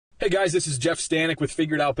Hey guys, this is Jeff Stanek with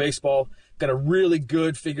Figured Out Baseball. Got a really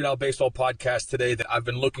good Figured Out Baseball podcast today that I've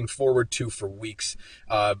been looking forward to for weeks.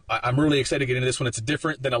 I'm really excited to get into this one. It's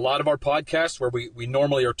different than a lot of our podcasts where we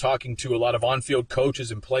normally are talking to a lot of on-field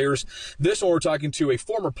coaches and players. This one we're talking to a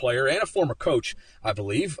former player and a former coach, I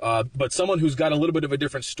believe, but someone who's got a little bit of a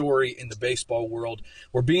different story in the baseball world.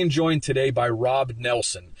 We're being joined today by Rob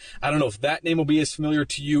Nelson. I don't know if that name will be as familiar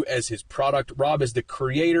to you as his product. Rob is the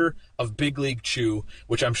creator of Big League Chew,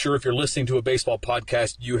 which I'm sure if you're listening to a baseball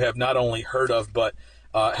podcast, you have not only heard of, but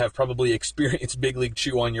have probably experienced Big League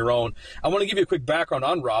Chew on your own. I want to give you a quick background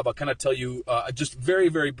on Rob. I'll kind of tell you just very,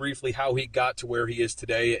 very briefly how he got to where he is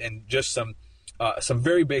today and just some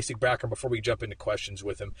very basic background before we jump into questions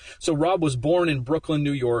with him. So Rob was born in Brooklyn,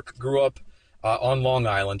 New York, grew up on Long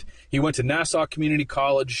Island. He went to Nassau Community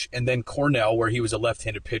College and then Cornell, where he was a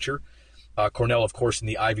left-handed pitcher. Cornell, of course, in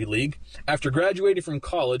the Ivy League. After graduating from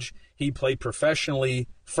college, he played professionally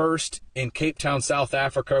first in Cape Town, South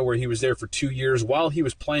Africa, where he was there for 2 years. While he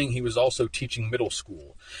was playing, he was also teaching middle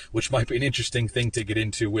school, which might be an interesting thing to get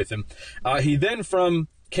into with him. He then, from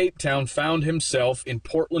Cape Town, found himself in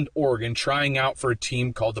Portland, Oregon, trying out for a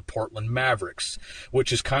team called the Portland Mavericks,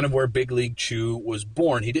 which is kind of where Big League Chew was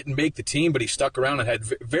born. He didn't make the team, but he stuck around and had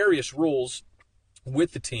various roles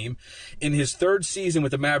with the team. In his third season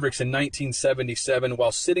with the Mavericks in 1977,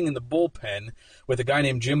 while sitting in the bullpen with a guy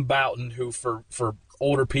named Jim Bouton, who for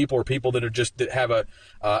older people or people that have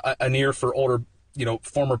an ear for older,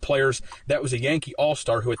 former players, that was a Yankee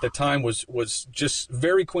all-star who at the time was just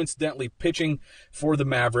very coincidentally pitching for the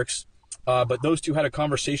Mavericks. But those two had a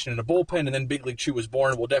conversation in a bullpen, and then Big League Chew was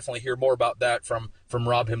born. We'll definitely hear more about that from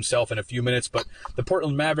Rob himself in a few minutes. But the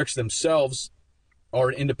Portland Mavericks themselves are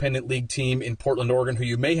an independent league team in Portland, Oregon, who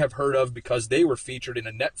you may have heard of because they were featured in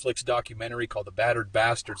a Netflix documentary called The Battered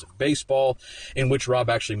Bastards of Baseball, in which Rob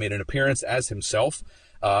actually made an appearance as himself.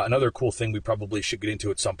 Another cool thing we probably should get into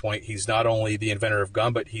at some point, he's not only the inventor of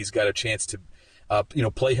gum, but he's got a chance to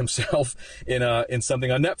play himself in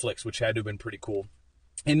something on Netflix, which had to have been pretty cool.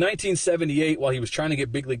 In 1978, while he was trying to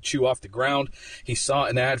get Big League Chew off the ground, he saw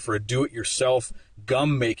an ad for a do-it-yourself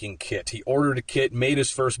gum-making kit. He ordered a kit, made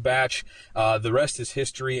his first batch. The rest is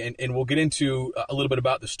history, and we'll get into a little bit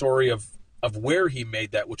about the story of where he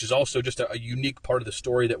made that, which is also just a unique part of the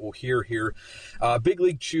story that we'll hear here. Big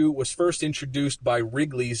League Chew was first introduced by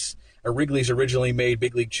Wrigley's. Wrigley's originally made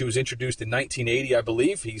Big League Chew. Was introduced in 1980, I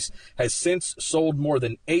believe. Has since sold more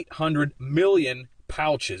than 800 million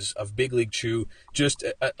pouches of Big League Chew, just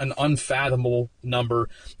an unfathomable number.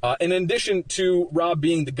 In addition to Rob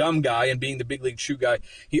being the gum guy and being the Big League Chew guy,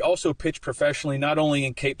 he also pitched professionally not only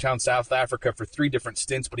in Cape Town, South Africa for 3 different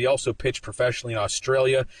stints, but he also pitched professionally in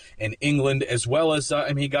Australia and England, as well as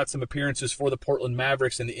he got some appearances for the Portland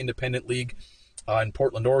Mavericks in the Independent League in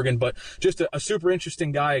Portland, Oregon. But just a super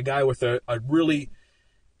interesting guy, a guy with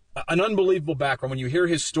an unbelievable background. When you hear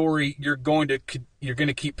his story, you're going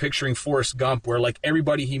to keep picturing Forrest Gump, where like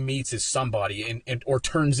everybody he meets is somebody and or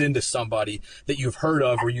turns into somebody that you've heard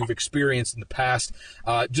of or you've experienced in the past.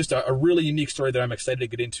 Just a really unique story that I'm excited to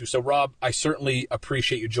get into. So Rob, I certainly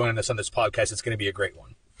appreciate you joining us on this podcast. It's going to be a great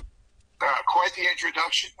one. Quite the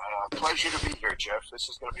introduction. Pleasure to be here, Jeff. This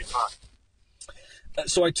is going to be fun.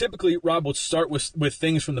 So I typically, Rob, will start with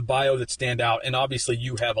things from the bio that stand out, and obviously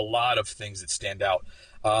you have a lot of things that stand out.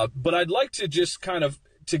 But I'd like to just kind of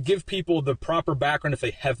to give people the proper background if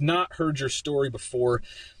they have not heard your story before.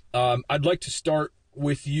 I'd like to start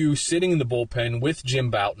with you sitting in the bullpen with Jim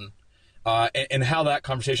Bouton and how that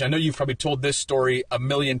conversation. I know you've probably told this story a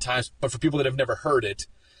million times, but for people that have never heard it,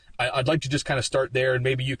 I'd like to just kind of start there, and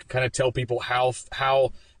maybe you can kind of tell people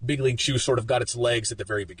how Big League Chew sort of got its legs at the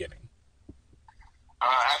very beginning.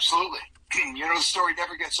 Absolutely. The story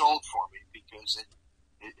never gets old for me because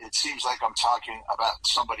it seems like I'm talking about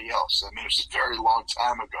somebody else. I mean, it was a very long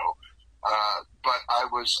time ago. But I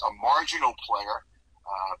was a marginal player.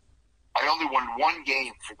 I only won 1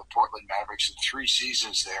 game for the Portland Mavericks in 3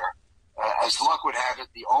 seasons there. As luck would have it,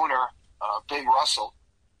 the owner, Bing Russell,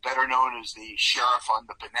 better known as the sheriff on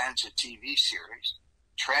the Bonanza TV series,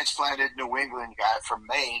 transplanted New England guy from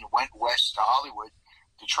Maine, went west to Hollywood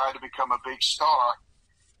to try to become a big star.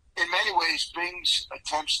 In many ways, Bing's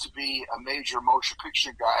attempts to be a major motion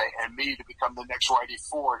picture guy and me to become the next Whitey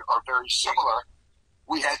Ford are very similar.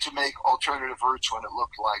 We had to make alternative routes when it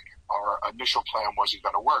looked like our initial plan wasn't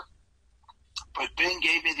going to work. But Bing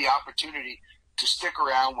gave me the opportunity to stick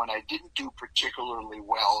around when I didn't do particularly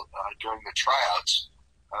well during the tryouts.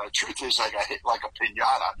 Truth is, I got hit like a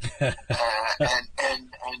piñata.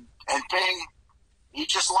 And Bing, he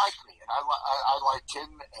just liked me. I liked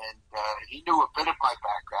him, and he knew a bit of my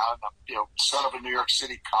background. I'm, son of a New York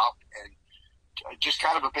City cop, and just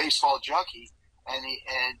kind of a baseball junkie.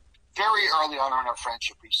 And very early on in our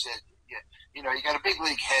friendship, he said, you got a big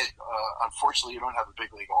league head. Unfortunately, you don't have a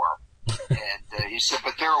big league arm. And he said,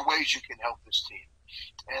 but there are ways you can help this team.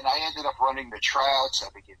 And I ended up running the tryouts. I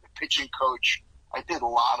became the pitching coach. I did a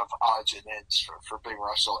lot of odds and ends for Big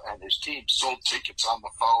Russell and his team. Sold tickets on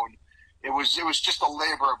the phone. It was just a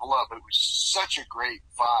labor of love. It was such a great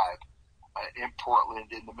vibe in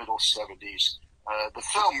Portland in the middle 70s. The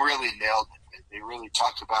film really nailed it. They really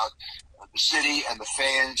talked about the city and the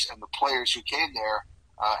fans and the players who came there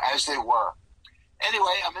as they were.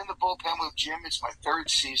 Anyway, I'm in the bullpen with Jim. It's my third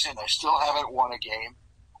season. I still haven't won a game.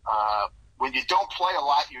 When you don't play a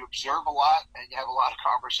lot, you observe a lot, and you have a lot of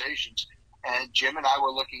conversations. And Jim and I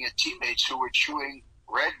were looking at teammates who were chewing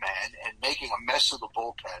Red Man and making a mess of the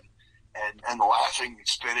bullpen and laughing and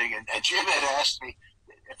spitting. And Jim had asked me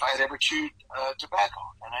if I had ever chewed tobacco.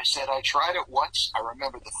 And I said I tried it once. I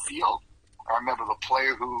remember the field. I remember the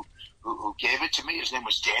player who gave it to me. His name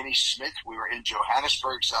was Danny Smith. We were in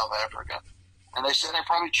Johannesburg, South Africa. And I said I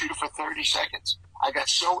probably chewed it for 30 seconds. I got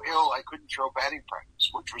so ill I couldn't throw batting practice,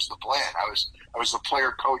 which was the plan. I was the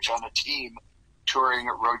player coach on a team touring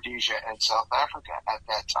Rhodesia and South Africa at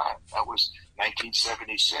that time. That was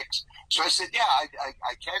 1976. So I said, yeah,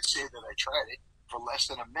 I can't say that I tried it for less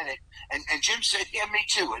than a minute. And Jim said, yeah, me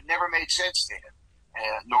too. It never made sense to him,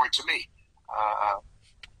 nor to me.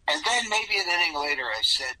 And then maybe an inning later, I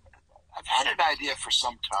said, I've had an idea for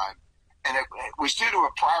some time. And it was due to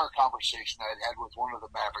a prior conversation I had with one of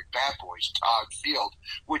the Maverick bad boys, Todd Field,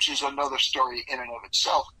 which is another story in and of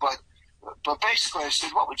itself. But basically I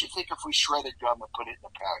said, what would you think if we shredded gum and put it in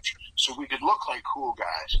a pouch so we could look like cool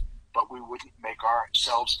guys, but we wouldn't make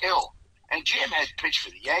ourselves ill? And Jim had pitched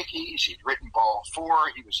for the Yankees. He'd written Ball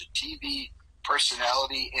 4. He was a TV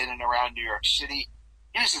personality in and around New York City.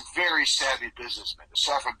 He was a very savvy businessman,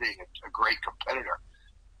 aside from being a great competitor.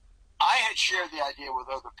 I had shared the idea with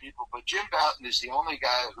other people, but Jim Bouton is the only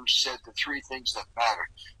guy who said the three things that mattered.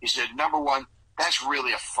 He said, number one, that's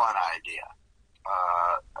really a fun idea.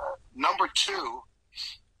 Number two,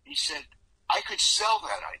 he said, I could sell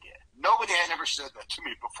that idea. Nobody had ever said that to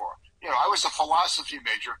me before. I was a philosophy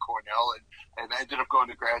major at Cornell and I ended up going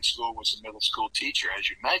to grad school, was a middle school teacher, as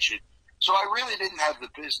you mentioned. So I really didn't have the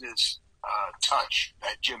business touch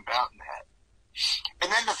that Jim Bouton had. And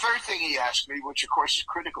then the third thing he asked me, which of course is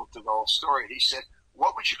critical to the whole story, he said,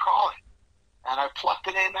 what would you call it? And I plucked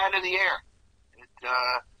the name out of the air.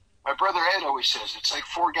 My brother Ed always says, it's like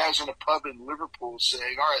four guys in a pub in Liverpool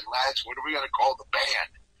saying, all right, lads, what are we going to call the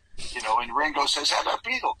band? And Ringo says, how about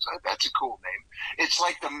Beatles? That's a cool name. It's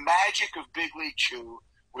like the magic of Big League Chew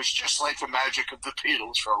was just like the magic of the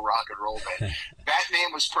Beatles for a rock and roll band. That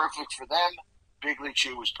name was perfect for them. Big League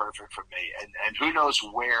Chew was perfect for me. And who knows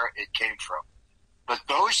where it came from. But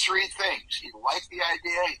those three things, he liked the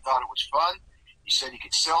idea. He thought it was fun. He said he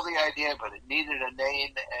could sell the idea, but it needed a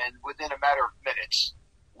name. And within a matter of minutes,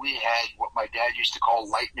 we had what my dad used to call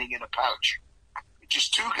lightning in a pouch.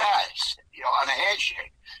 Just two guys, on a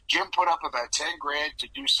handshake. Jim put up about $10,000 to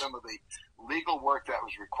do some of the legal work that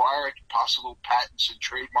was required, possible patents and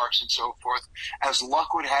trademarks and so forth. As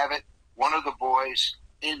luck would have it, one of the boys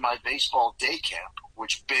in my baseball day camp,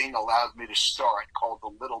 which Bing allowed me to start, called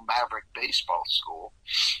the Little Maverick Baseball School.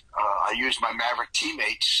 I used my Maverick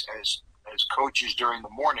teammates as coaches during the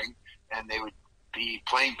morning, and they would be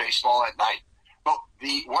playing baseball at night. But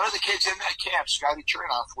one of the kids in that camp, Scotty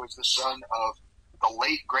Chernoff, was the son of the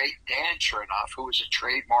late, great Dan Chernoff, who was a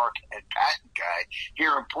trademark and patent guy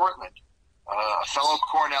here in Portland, a fellow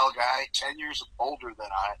Cornell guy, 10 years older than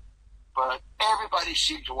I. But everybody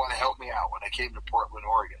seemed to want to help me out when I came to Portland,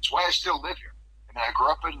 Oregon. That's why I still live here. I mean, I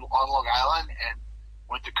grew up on Long Island and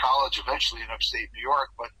went to college eventually in upstate New York,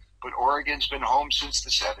 but Oregon's been home since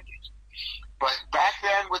the 70s. But back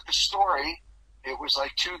then with the story, it was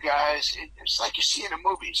like two guys. It's like you see in the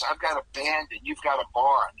movies. I've got a band and you've got a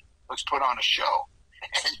barn. Let's put on a show.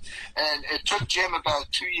 And it took Jim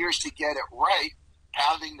about 2 years to get it right,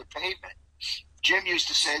 pounding the pavement. Jim used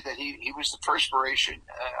to say that he was the perspiration.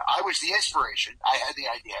 I was the inspiration. I had the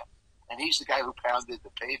idea. And he's the guy who pounded the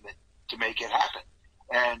pavement to make it happen.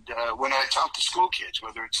 And when I talk to school kids,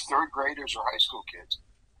 whether it's third graders or high school kids,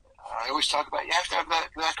 I always talk about you have to have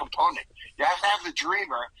that component. You have to have the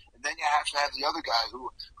dreamer, and then you have to have the other guy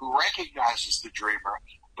who recognizes the dreamer.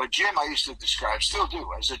 But Jim, I used to describe, still do,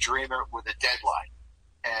 as a dreamer with a deadline.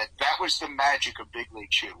 And that was the magic of Big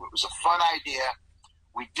League Chew. It was a fun idea.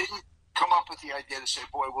 We didn't come up with the idea to say,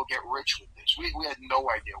 boy, we'll get rich with this. We had no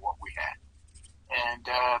idea what we had. And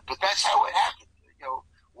but that's how it happened.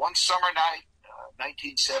 One summer night,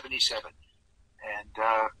 1977. And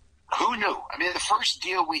Who knew? I mean, the first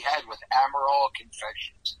deal we had with Amaral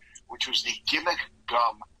Confections, which was the gimmick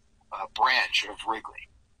gum branch of Wrigley.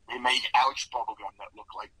 They made Ouch bubble gum that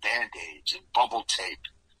looked like Band-Aids and bubble tape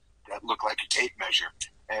that looked like a tape measure.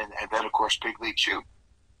 And then, of course, Big League Chew.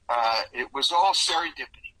 It was all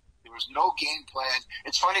serendipity. There was no game plan.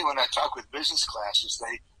 It's funny when I talk with business classes,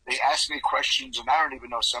 they ask me questions, and I don't even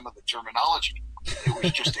know some of the terminology. It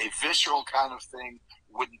was just a visceral kind of thing.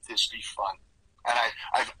 Wouldn't this be fun? And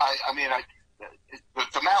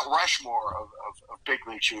the Mount Rushmore of Big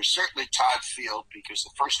League Chew is certainly Todd Field, because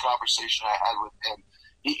the first conversation I had with him,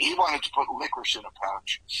 he wanted to put licorice in a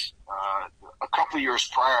pouch. A couple of years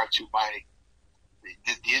prior to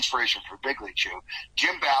the inspiration for Big League Chew,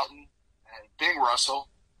 Jim Bouton and Bing Russell,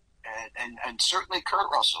 and certainly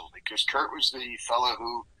Kurt Russell, because Kurt was the fellow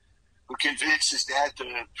who convinced his dad to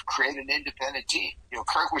create an independent team. You know,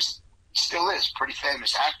 Kurt still is a pretty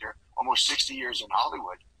famous actor, almost 60 years in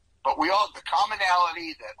Hollywood. But the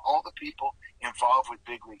commonality that all the people involved with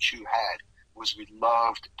Big League Chew had was we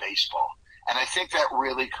loved baseball. And I think that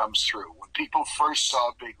really comes through. When people first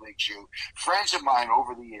saw Big League Chew, friends of mine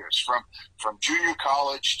over the years, from junior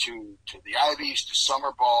college to the Ivies to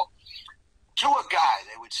summer ball, to a guy,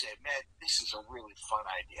 they would say, man, this is a really fun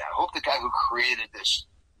idea. I hope the guy who created this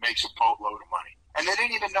makes a boatload of money. And they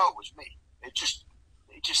didn't even know it was me. They just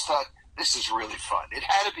thought, this is really fun. It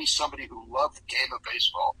had to be somebody who loved the game of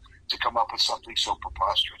baseball to come up with something so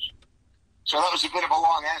preposterous. So that was a bit of a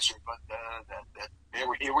long answer, but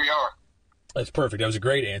here we are. That's perfect. That was a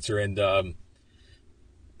great answer. And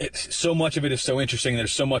so much of it is so interesting.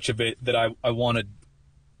 There's so much of it that I want to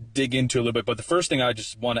dig into a little bit. But the first thing I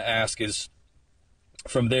just want to ask is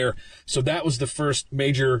from there. So that was the first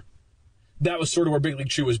major, that was sort of where Big League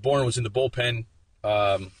Chew was born, was in the bullpen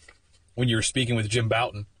when you were speaking with Jim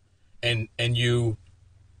Bouton. And you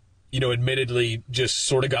admittedly just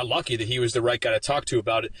sort of got lucky that he was the right guy to talk to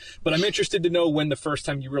about it. But I'm interested to know when the first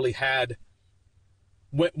time you really had,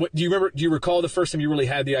 what do you recall the first time you really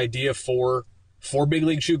had the idea for Big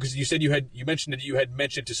League Chew? Because you said you mentioned that you had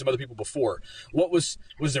mentioned to some other people before. Was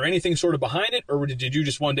there anything sort of behind it, or did you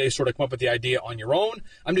just one day sort of come up with the idea on your own?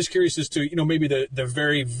 I'm just curious as to, maybe the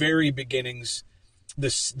very, very beginnings, the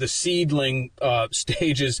seedling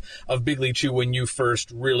stages of Big League Chew, when you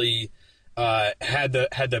first really had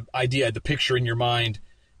the idea, the picture in your mind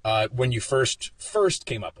when you first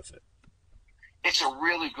came up with it. It's a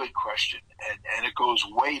really good question, and it goes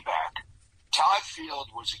way back. Todd Field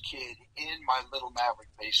was a kid in my little Maverick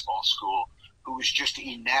baseball school who was just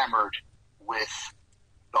enamored with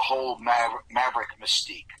the whole Maverick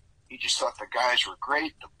mystique. He just thought the guys were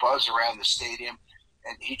great, the buzz around the stadium,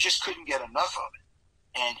 and he just couldn't get enough of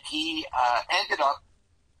it. And he ended up,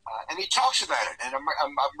 and he talks about it, and I'm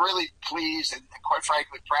really pleased and quite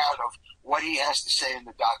frankly proud of what he has to say in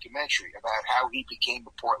the documentary about how he became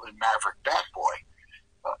the Portland Maverick bat boy.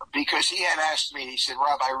 Because he had asked me, he said,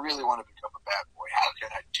 Rob, I really want to become a bat boy. How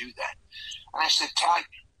can I do that? And I said, Todd,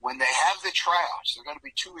 when they have the tryouts, there are going to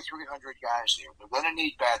be 200 or 300 guys there. They're going to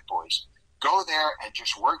need bat boys. Go there and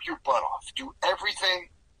just work your butt off. Do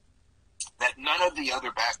everything that none of the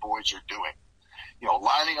other bat boys are doing.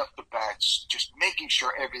 Lining up the bats, just making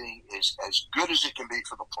sure everything is as good as it can be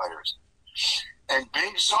for the players. And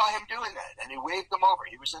Bing saw him doing that, and he waved them over.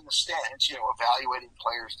 He was in the stands, evaluating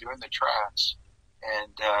players during the tryouts.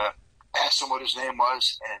 And asked him what his name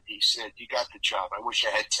was, and he said, you got the job. I wish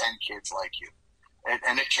I had 10 kids like you.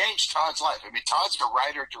 And it changed Todd's life. I mean, Todd's a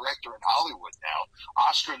writer, director in Hollywood now,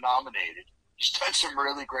 Oscar nominated. He's done some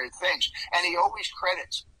really great things. And he always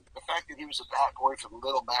credits the fact that he was a bat boy for the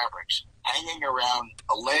Little Mavericks, hanging around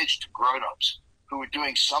alleged grown-ups who were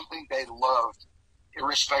doing something they loved,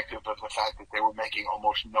 irrespective of the fact that they were making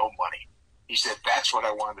almost no money. He said, that's what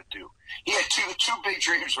I wanted to do. He had two big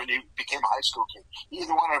dreams when he became a high school kid. He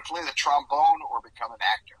either wanted to play the trombone or become an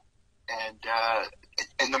actor.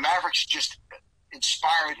 And the Mavericks just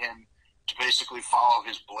inspired him to basically follow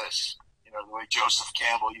his bliss. The way Joseph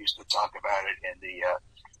Campbell used to talk about it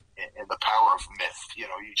in The Power of Myth. You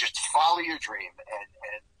just follow your dream.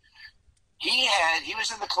 And he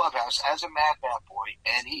was in the clubhouse as a Mad Bat boy,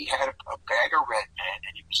 and he had a bag of Red Man,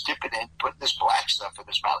 and he was dipping in, putting this black stuff in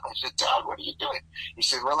his mouth. I said, Todd, what are you doing? He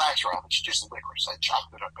said, relax, Rob, it's just licorice. I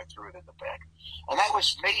chopped it up and threw it in the bag. And that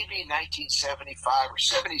was maybe 1975 or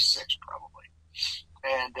 76 probably.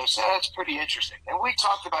 And I said, that's pretty interesting. And we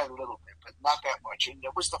talked about it a little bit, but not that much. And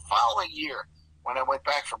it was the following year when I went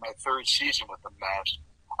back for my third season with the Mavs.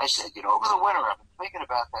 I said, over the winter I've been thinking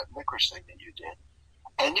about that licorice thing that you did.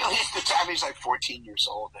 And at the time he's like 14 years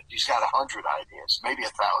old, and he's got 100 ideas, maybe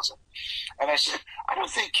 1,000. And I said, I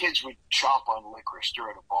don't think kids would chomp on licorice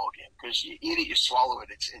during a ball game because you eat it, you swallow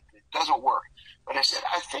it, it doesn't work. But I said,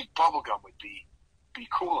 I think bubblegum would be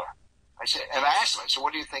cooler. I said, and I asked him, I said,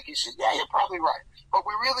 what do you think? He said, yeah, you're probably right. But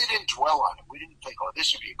we really didn't dwell on it. We didn't think, oh,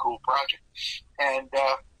 this would be a cool project. And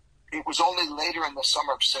it was only later in the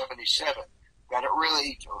summer of 77 that it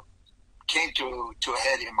really came to a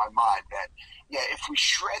head in my mind that, yeah, if we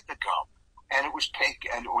shred the gum and it was pink,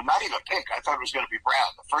 or not even pink, I thought it was going to be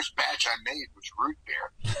brown. The first batch I made was root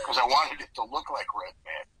beer because I wanted it to look like red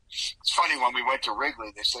man. It's funny, when we went to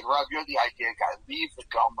Wrigley, they said, Rob, you're the idea guy. Leave the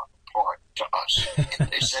gum part to us. And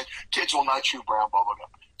they said, kids will not chew brown bubble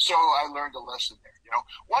gum. So I learned a lesson there. You know,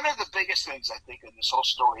 one of the biggest things I think in this whole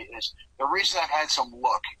story is the reason I've had some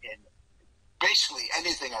luck in basically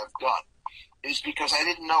anything I've done is because I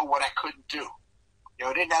didn't know what I couldn't do. You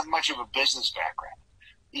know, I didn't have much of a business background.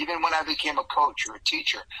 Even when I became a coach or a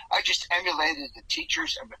teacher, I just emulated the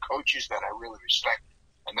teachers and the coaches that I really respected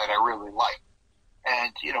and that I really liked.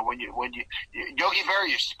 And, you know, when you Yogi Berra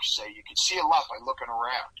used to say, you can see a lot by looking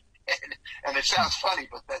around. And it sounds funny,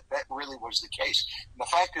 but that really was the case. And the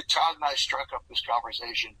fact that Todd and I struck up this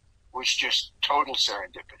conversation was just total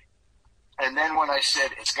serendipity. And then when I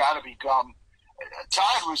said, it's got to be gum,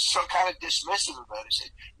 Todd was so kind of dismissive about it. He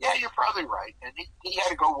said, yeah, you're probably right. And he had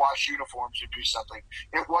to go wash uniforms or do something.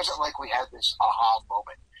 It wasn't like we had this aha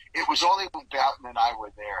moment. It was only when Boughton and I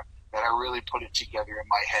were there that I really put it together in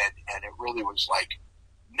my head. And it really was like,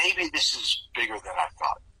 maybe this is bigger than I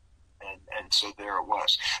thought. And so there it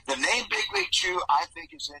was. The name Big League Chew, I think,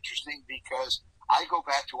 is interesting because I go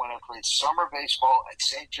back to when I played summer baseball at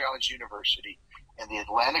St. John's University in the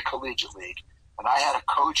Atlantic Collegiate League. And I had a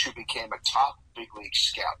coach who became a top big league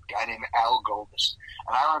scout, a guy named Al Goldis.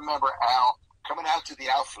 And I remember Al coming out to the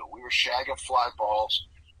outfield. We were shagging fly balls.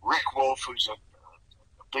 Rick Wolf, who's a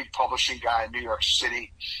big publishing guy in New York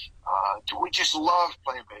City, we just loved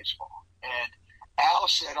playing baseball. And Al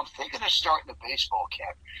said, I'm thinking of starting a baseball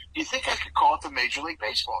camp. Do you think I could call it the Major League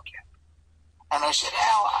Baseball camp? And I said,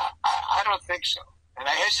 Al, I don't think so. And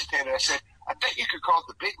I hesitated. I said, I bet you could call it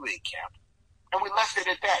the Big League camp. And we left it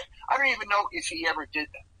at that. I don't even know if he ever did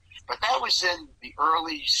that. But that was in the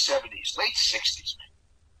early 70s, late 60s.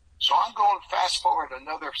 So I'm going fast forward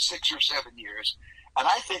another 6 or 7 years, and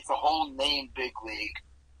I think the whole name Big League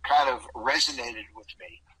kind of resonated with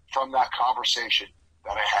me from that conversation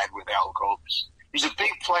that I had with Al Goldis. He's a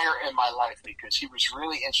big player in my life because he was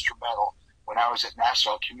really instrumental when I was at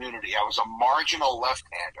Nassau Community. I was a marginal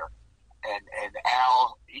left-hander, and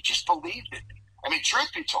Al, he just believed in me. I mean,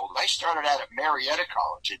 truth be told, I started out at Marietta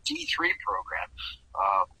College, a D3 program.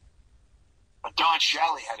 Don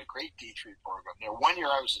Shalley had a great D3 program there. 1 year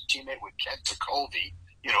I was a teammate with Kent Colby,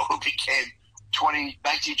 you know, who became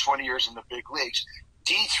 19, 20 years in the big leagues.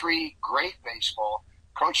 D3, great baseball.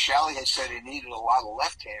 Coach Shalley had said he needed a lot of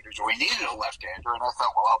left-handers, or he needed a left-hander, and I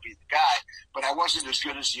thought, well, I'll be the guy. But I wasn't as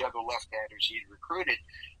good as the other left-handers he'd recruited.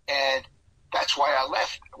 And that's why I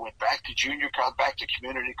left. I went back to junior college, back to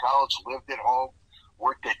community college, lived at home,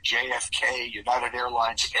 worked at JFK, United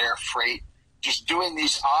Airlines Air Freight, just doing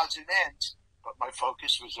these odds and ends. But my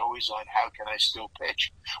focus was always on how can I still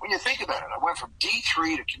pitch. When you think about it, I went from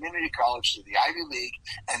D3 to community college to the Ivy League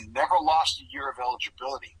and never lost a year of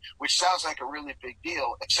eligibility, which sounds like a really big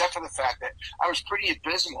deal, except for the fact that I was pretty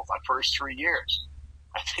abysmal my first 3 years.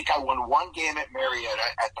 I think I won 1 game at Marietta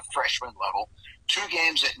at the freshman level, 2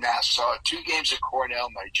 games at Nassau, 2 games at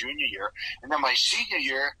Cornell my junior year. And then my senior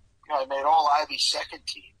year, you know, I made all Ivy second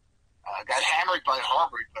team. Got hammered by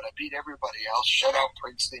Harvard, but I beat everybody else, shut out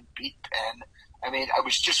Princeton, beat Penn. I mean, I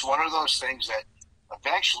was just one of those things that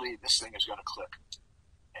eventually this thing is going to click.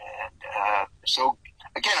 And so,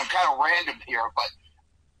 again, I'm kind of random here,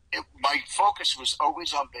 but my focus was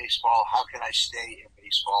always on baseball. How can I stay in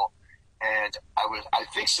baseball? And I was, I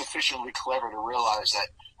think, sufficiently clever to realize that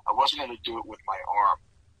I wasn't going to do it with my arm.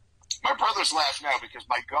 My brothers laugh now because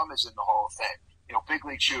my gum is in the Hall of Fame. You know, Big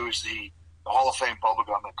League Chew is the Hall of Fame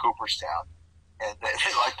bubblegum in Cooperstown. And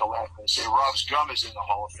they like to laugh and say, Rob's gum is in the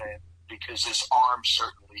Hall of Fame because his arm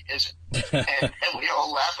certainly isn't. and we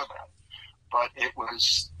all laugh about it. But it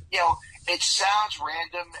was, you know, it sounds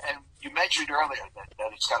random. And you mentioned earlier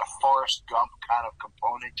that it's got a Forrest Gump kind of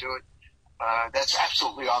component to it. That's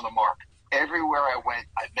absolutely on the mark. Everywhere I went,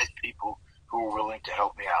 I met people who were willing to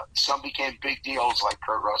help me out. Some became big deals like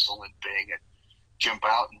Kurt Russell and Bing and Jim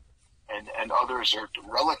Boughton. And others are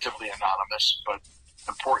relatively anonymous, but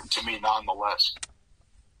important to me nonetheless.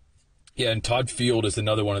 Yeah, and Todd Field is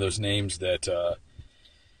another one of those names that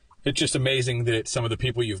It's just amazing that some of the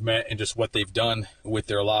people you've met and just what they've done with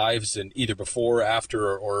their lives, and either before,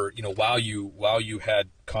 after, or while you had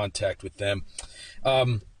contact with them.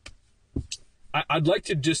 I'd like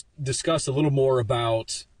to just discuss a little more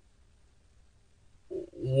about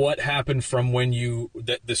what happened from when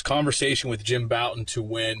this conversation with Jim Bouton to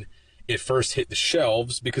when it first hit the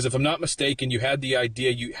shelves, because if I'm not mistaken, you had the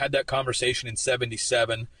idea, you had that conversation in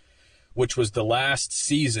 77, which was the last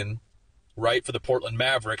season, right, for the Portland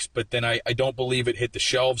Mavericks, but then I don't believe it hit the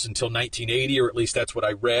shelves until 1980, or at least that's what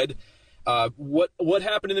I read. What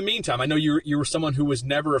happened in the meantime? I know you were someone who was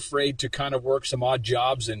never afraid to kind of work some odd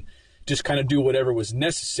jobs and just kind of do whatever was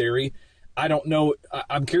necessary. I don't know.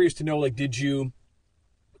 I'm curious to know, like,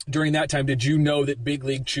 during that time, did you know that Big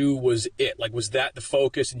League Chew was it? Like, was that the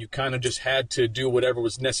focus and you kind of just had to do whatever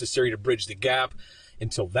was necessary to bridge the gap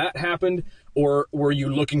until that happened? Or were you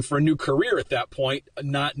looking for a new career at that point,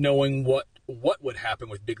 not knowing what would happen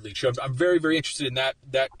with Big League Chew? I'm very, very interested in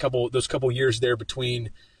those couple years there between,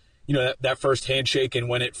 that first handshake and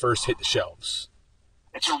when it first hit the shelves.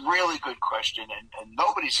 It's a really good question, and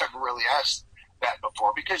nobody's ever really asked that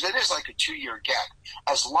before, because it is like a 2-year gap.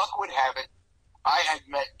 As luck would have it, I had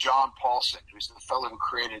met John Paulson, who's the fellow who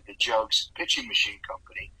created the Jugs pitching machine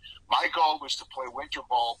company. My goal was to play winter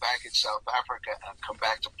ball back in South Africa and come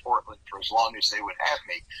back to Portland for as long as they would have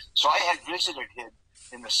me. So I had visited him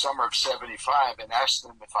in the summer of 75 and asked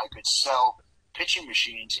him if I could sell pitching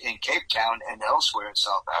machines in Cape Town and elsewhere in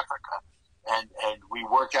South Africa. And we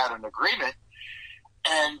worked out an agreement.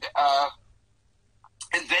 And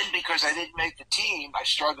then, because I didn't make the team, I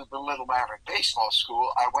started the Little Maverick Baseball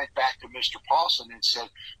School. I went back to Mr. Paulson and said,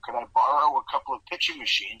 could I borrow a couple of pitching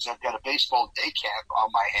machines? I've got a baseball day camp on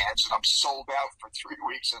my hands, and I'm sold out for 3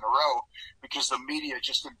 weeks in a row because the media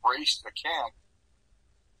just embraced the camp.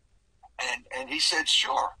 And he said,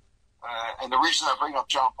 sure. And the reason I bring up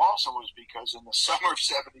John Paulson was because in the summer of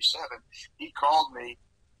 77, he called me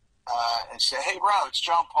and said, hey, Rob, it's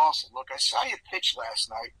John Paulson. Look, I saw you pitch last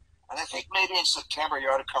night. And I think maybe in September you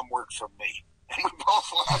ought to come work for me. And we both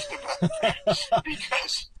laughed about that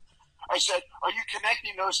because I said, are you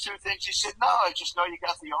connecting those two things? He said, no, I just know you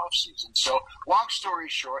got the off season. So long story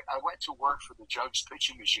short, I went to work for the Jugs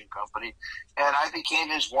Pitching Machine Company, and I became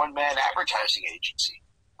his one-man advertising agency.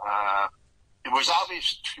 It was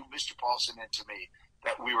obvious to Mr. Paulson and to me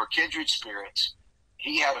that we were kindred spirits.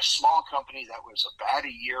 He had a small company that was about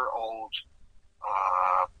a year old.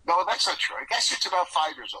 No, that's not true. I guess it's about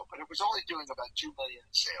 5 years old, but it was only doing about $2 million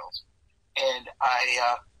in sales. And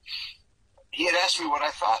he had asked me what I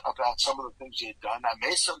thought about some of the things he had done. I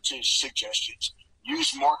made some suggestions.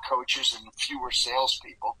 Use more coaches and fewer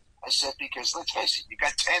salespeople. I said, because let's face it, you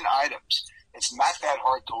got 10 items. It's not that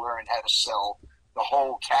hard to learn how to sell the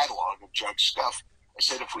whole catalog of Jug stuff. I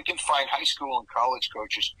said, if we can find high school and college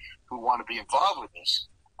coaches who want to be involved with this,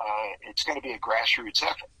 it's going to be a grassroots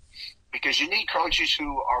effort. Because you need coaches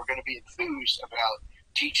who are going to be enthused about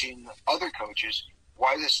teaching other coaches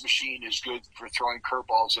why this machine is good for throwing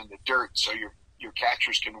curveballs in the dirt so your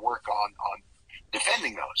catchers can work on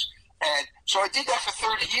defending those. And so I did that for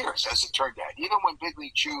 30 years, as it turned out. Even when Big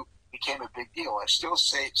League Chew became a big deal, I still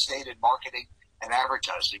stayed in marketing and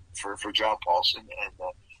advertising for John Paulson and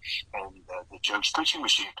the Jugs Pitching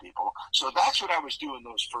Machine people. So that's what I was doing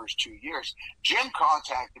those first 2 years. Jim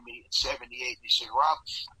contacted me in 78 and he said, Rob,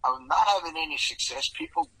 I'm not having any success.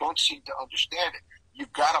 People don't seem to understand it.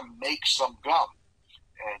 You've got to make some gum.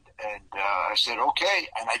 And I said, okay.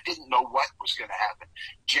 And I didn't know what was going to happen.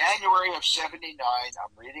 January of 79,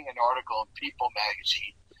 I'm reading an article in People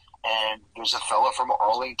magazine, and there's a fellow from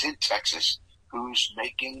Arlington, Texas, who's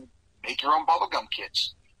making make your own bubblegum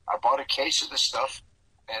kits. I bought a case of the stuff,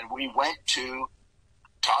 and we went to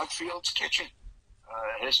Todd Field's kitchen.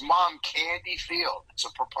 His mom, Candy Field. It's a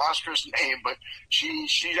preposterous name, but she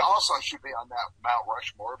also should be on that Mount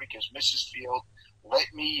Rushmore because Mrs. Field let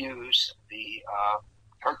me use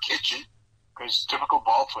her kitchen because typical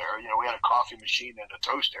ball player, we had a coffee machine and a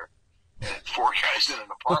toaster and 4 guys in an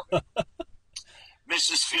apartment.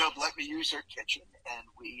 Mrs. Field let me use her kitchen, and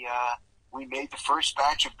we made the first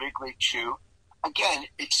batch of Big League Chew. Again,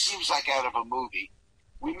 it seems like out of a movie.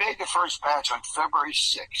 We made the first batch on February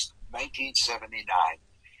 6th, 1979.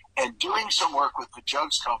 And doing some work with the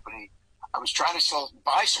Jugs Company, I was trying to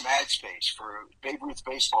buy some ad space for Babe Ruth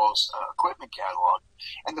Baseball's equipment catalog.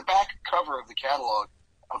 And the back cover of the catalog,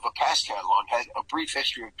 of a past catalog, had a brief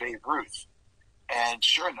history of Babe Ruth. And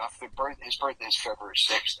sure enough, his birthday is February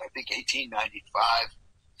 6th, I think 1895,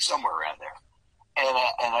 somewhere around there.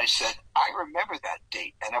 And I said, I remember that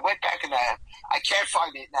date. And I went back and I can't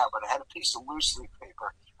find it now, but I had a piece of loose leaf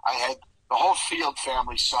paper. I had The whole Field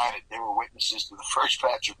family signed it. They were witnesses to the first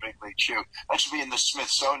batch of Big League Chew. That should be in the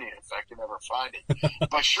Smithsonian if I can ever find it.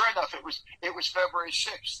 But sure enough, it was February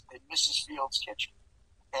 6th in Mrs. Field's kitchen.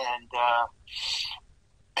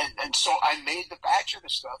 And so I made the batch of the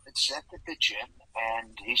stuff and sent it to Jim,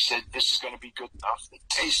 and he said, this is going to be good enough. It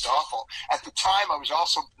tastes awful. At the time, I was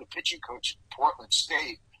also the pitching coach at Portland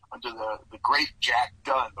State under the great Jack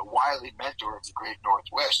Dunn, the wily mentor of the great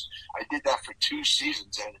Northwest. I did that for 2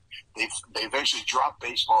 seasons, and they eventually dropped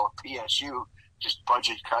baseball at PSU, just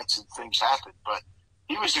budget cuts and things happened. But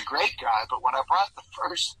he was a great guy. But when I brought the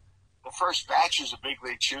first batches of Big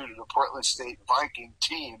League Chew to the Portland State Viking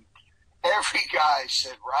team, every guy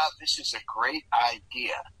said, Rob, this is a great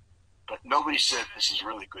idea. But nobody said this is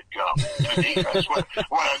really good gum. Because what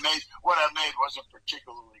I made wasn't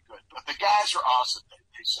particularly good. But the guys are awesome.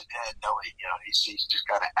 They said, no, he's just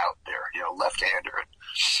kind of out there, left-hander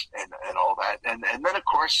and all that. And then, of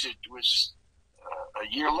course, it was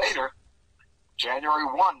a year later, January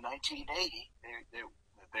 1, 1980,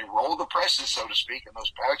 they rolled the presses, so to speak, and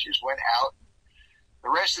those pouches went out. The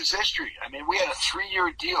rest is history. I mean, we had a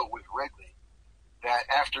 3-year deal with Wrigley that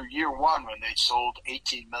after year 1, when they sold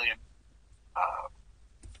 $18 million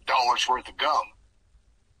worth of gum,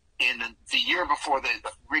 in the year before the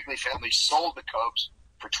Wrigley family sold the Cubs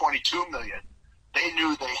for $22 million, they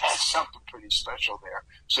knew they had something pretty special there.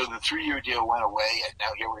 So the 3-year deal went away, and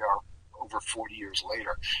now here we are over 40 years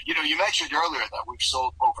later. You mentioned earlier that we've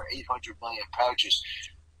sold over 800 million pouches.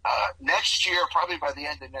 Next year, probably by the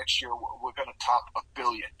end of next year, we're going to top 1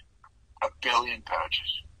 billion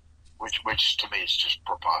pouches, which to me is just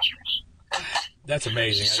preposterous. That's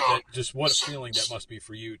amazing. Just what a feeling that must be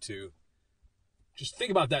for you to just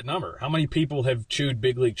think about that number. How many people have chewed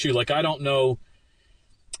Big League Chew? Like, I don't know.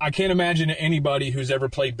 I can't imagine anybody who's ever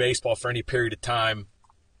played baseball for any period of time,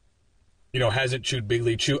 hasn't chewed Big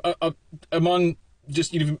League Chew. Among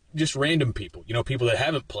just random people, people that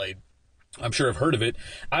haven't played, I'm sure have heard of it.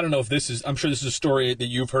 I don't know if I'm sure this is a story that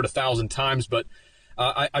you've heard 1,000 times, but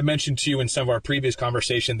I mentioned to you in some of our previous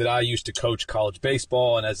conversation that I used to coach college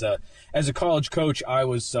baseball, and as a college coach, I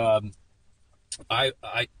was, like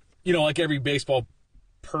every baseball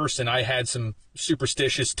person, I had some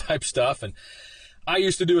superstitious type stuff, and I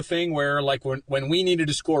used to do a thing where, like, when we needed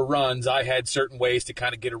to score runs, I had certain ways to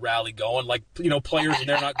kind of get a rally going. Like, players, when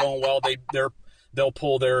they're not going well, they'll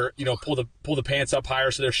pull their, pull the pants up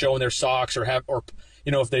higher so they're showing their socks, or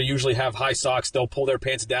if they usually have high socks, they'll pull their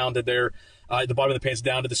pants down to their the bottom of the pants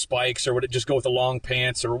down to the spikes, or would it just go with the long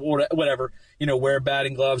pants, or whatever, wear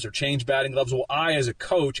batting gloves or change batting gloves. Well, I, as a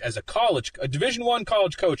coach, a Division I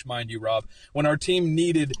college coach, mind you, Rob, when our team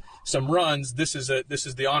needed some runs, this is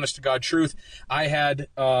the honest to God truth. I had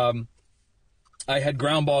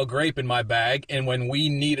ground ball grape in my bag, and when we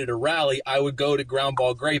needed a rally, I would go to ground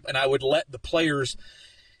ball grape, and I would let the players,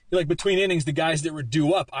 like, between innings, the guys that were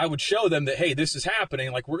due up, I would show them that, hey, this is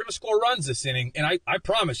happening. Like, we're going to score runs this inning. And I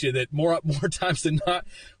promise you that more times than not,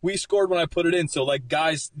 we scored when I put it in. So, like,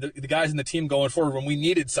 the guys in the team going forward, when we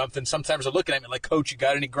needed something, sometimes they're looking at me like, Coach, you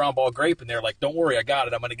got any ground ball grape? And they're like, don't worry, I got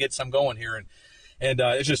it. I'm going to get some going here. And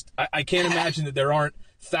it's just, I can't imagine that there aren't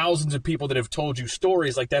thousands of people that have told you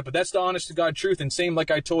stories like that. But that's the honest to God truth. And same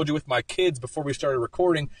like I told you with my kids before we started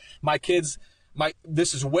recording, my kids,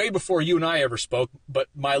 this is way before you and I ever spoke, but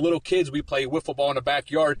my little kids, we play wiffle ball in the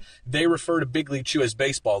backyard. They refer to Big League Chew as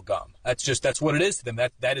baseball gum. That's what it is to them.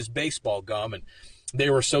 That is baseball gum. And they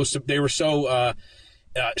were so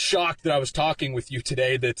shocked that I was talking with you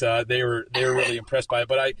today that they were really impressed by it.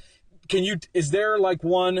 But is there like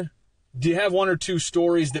do you have 1 or 2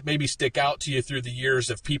 stories that maybe stick out to you through the years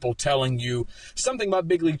of people telling you something about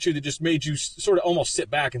Big League Chew that just made you sort of almost sit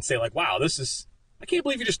back and say, like, wow, I can't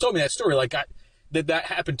believe you just told me that story. Like, that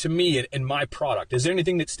happened to me in my product. Is there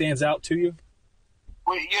anything that stands out to you?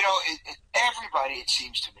 Well, everybody, it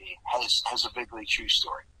seems to me, has a Big League Chew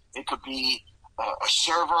story. It could be a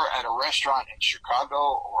server at a restaurant in Chicago,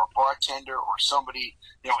 or a bartender, or somebody,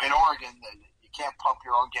 in Oregon, you can't pump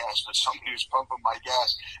your own gas, but somebody who's pumping my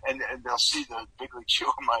gas, and they'll see the Big League Chew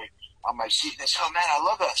on my seat, and they say, oh, man, I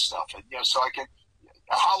love that stuff. And, so I can –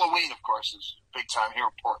 Halloween, of course, is big time here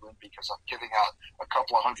in Portland because I'm giving out a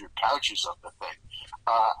couple of 100 pouches of the thing.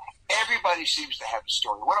 Everybody seems to have a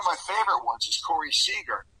story. One of my favorite ones is Corey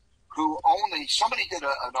Seager, somebody did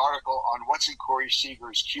an article on what's in Corey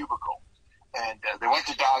Seager's cubicle. And they went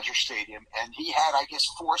to Dodger Stadium, and he had, I guess,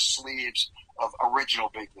 4 sleeves of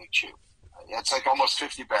original Big League Chew. It's like almost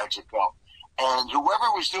 50 bags of gum. And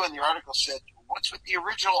whoever was doing the article said, what's with the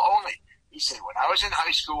original only? He said, when I was in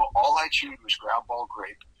high school, all I chewed was ground ball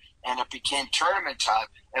grape, and it became tournament time,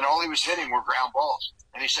 and all he was hitting were ground balls.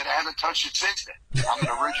 And he said, I haven't touched it since then. I'm an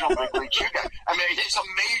original big league chew guy. I mean, he's a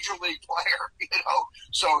major league player,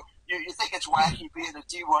 So you think it's wacky being a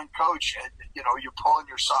D1 coach and, you're pulling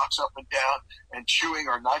your socks up and down and chewing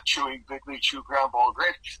or not chewing big league chew ground ball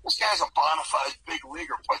grapes. This guy's a bona fide big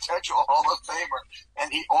leaguer, potential Hall of Famer,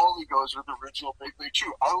 and he only goes with original big league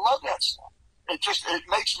chew. I love that stuff. It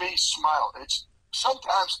makes me smile. It's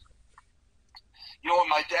sometimes, when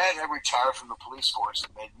my dad had retired from the police force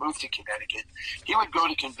and they'd moved to Connecticut, he would go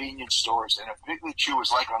to convenience stores, and if Big League Chew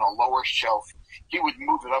was like on a lower shelf, he would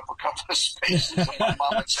move it up a couple of spaces, and my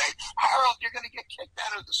mom would say, Harold, you're going to get kicked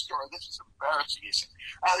out of the store. This is embarrassing. He said,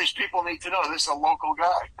 these people need to know this is a local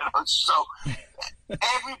guy. So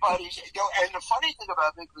everybody's, and the funny thing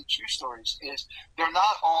about Big League Chew stories is they're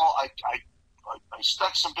not all, I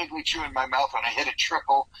stuck some Big League Chew in my mouth and I hit a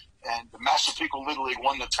triple, and the Massapequa Little League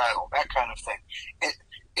won the title, that kind of thing.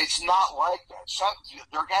 It's not like that.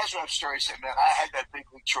 There are guys who have stories saying, man, I had that Big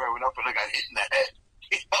League Chew, I went up and I got hit in the head.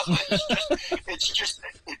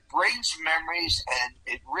 It brings memories, and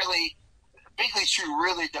Big League Chew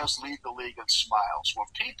really does lead the league in smiles. When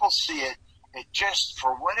people see it, it just,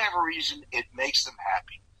 for whatever reason, it makes them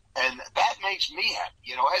happy. And that makes me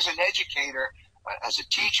happy. As an educator, as a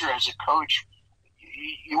teacher, as a coach,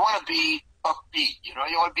 you want to be upbeat. You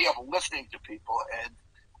want to be uplifting to people, and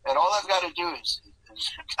all I've got to do is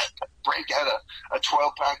break out a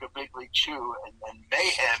 12-pack of Big League Chew, and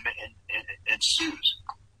mayhem ensues.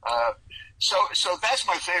 So that's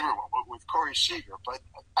my favorite one with Corey Seager. But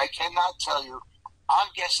I cannot tell you. I'm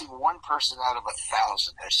guessing one person out of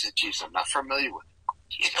 1,000 has said, "Geez, I'm not familiar with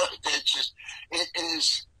it." It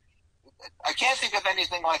is. I can't think of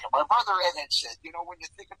anything like it. My brother Ed had said, when you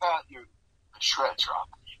think about your shred drop,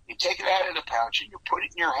 you take it out of the pouch and you put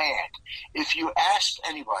it in your hand. If you ask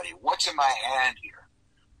anybody, what's in my hand here,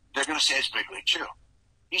 they're going to say it's Big League Chew.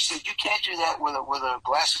 He said, you can't do that with a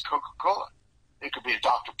glass of Coca-Cola. It could be a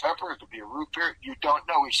Dr. Pepper. It could be a root beer. You don't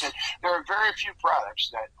know. He said, there are very few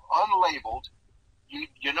products that, unlabeled,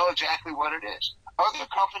 you know exactly what it is. Other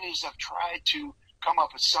companies have tried to come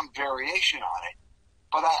up with some variation on it,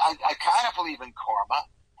 but I kind of believe in karma.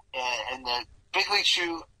 And the Big League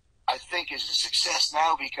Chew, I think, is a success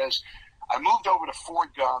now because I moved over to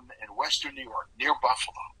Ford Gum in Western New York, near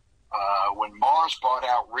Buffalo. When Mars bought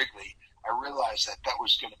out Wrigley, I realized that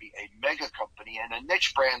was going to be a mega company, and a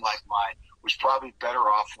niche brand like mine was probably better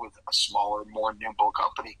off with a smaller, more nimble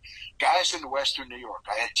company. Guys in Western New York,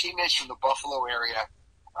 I had teammates from the Buffalo area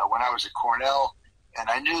when I was at Cornell, and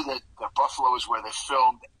I knew that Buffalo is where they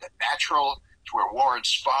filmed The Natural. It's where Warren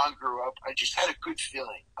Spahn grew up. I just had a good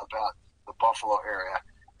feeling about the Buffalo area.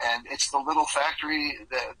 And it's the little factory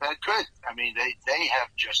that could. I mean, they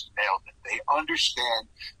have just nailed it. They understand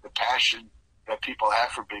the passion that people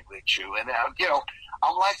have for Big League Chew. And, I'm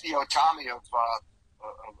like the Otami of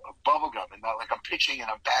bubblegum, and like I'm pitching and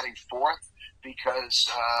I'm batting fourth because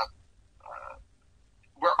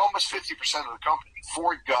we're almost 50% of the company.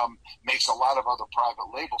 Ford Gum makes a lot of other private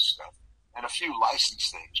label stuff and a few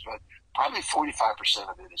licensed things, but probably 45%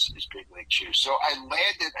 of it is Big League Chew. So I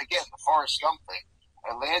landed, again, the Forrest Gump thing.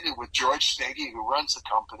 I landed with George Sneggy, who runs the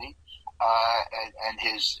company, and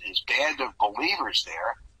his band of believers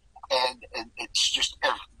there. And it's just,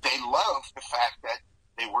 they love the fact that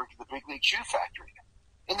they work at the Big League Chew factory.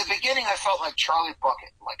 In the beginning, I felt like Charlie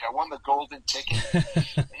Bucket, like I won the golden ticket.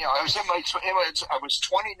 I was I was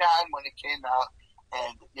 29 when it came out,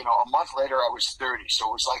 and a month later I was 30. So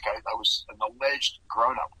it was like I was an alleged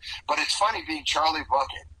grown-up. But it's funny being Charlie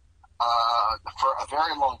Bucket for a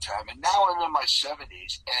very long time, and now I'm in my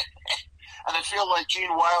 70s, and I feel like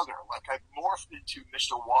Gene Wilder, like I've morphed into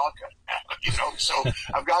Mr. Wonka now, so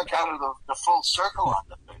I've got kind of the full circle on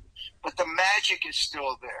the thing. But the magic is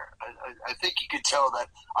still there. I think you can tell that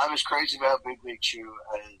I'm as crazy about Big League Chew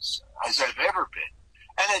as I've ever been.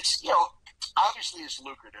 And it's, obviously it's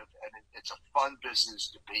lucrative, and it's a fun business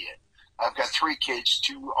to be in. I've got 3 kids,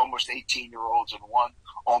 2 almost 18-year-olds and 1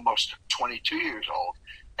 almost 22 years old.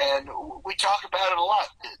 And we talk about it a lot.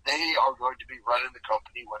 They are going to be running the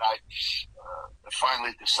company when I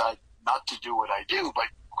finally decide not to do what I do. But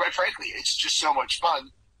quite frankly, it's just so much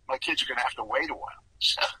fun. My kids are going to have to wait a while.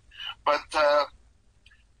 So, but, there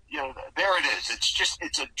it is.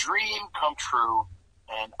 It's a dream come true,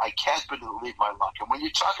 and I can't believe my luck. And when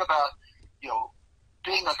you talk about,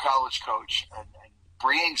 being a college coach and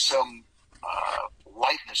bringing some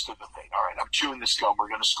lightness to the thing, all right, I'm chewing this gum, we're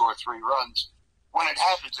going to score 3 runs. When it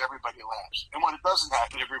happens, everybody laughs. And when it doesn't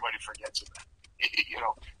happen, everybody forgets about it.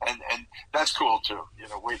 And that's cool too.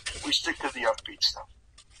 We stick to the upbeat stuff.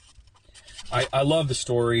 I love the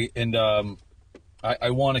story, and I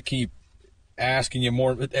want to keep asking you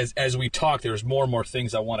more as we talk. There's more and more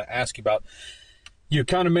things I want to ask you about. You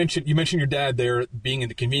kind of mentioned your dad there being in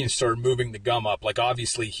the convenience store, moving the gum up. Like,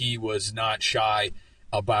 obviously he was not shy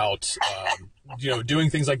about doing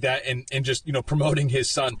things like that and just promoting his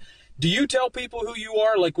son. Do you tell people who you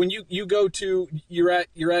are? Like, when you go to you're at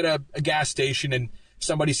a gas station and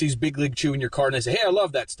somebody sees Big League Chew in your car and they say, "Hey, I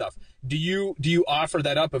love that stuff." Do you offer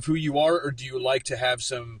that up of who you are, or do you like to have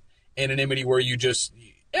some anonymity where you just,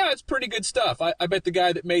 yeah, it's pretty good stuff. I bet the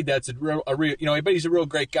guy that made that's a real, I bet he's a real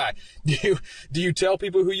great guy. Do you tell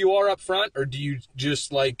people who you are up front, or do you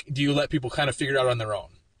just do you let people kind of figure it out on their own?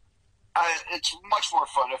 It's much more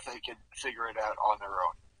fun if they can figure it out on their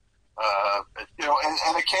own.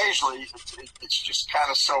 And occasionally it's just kind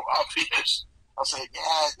of so obvious. I'll say,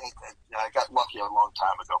 yeah, I got lucky a long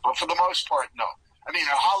time ago. But for the most part, no. I mean,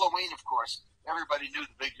 at Halloween, of course, everybody knew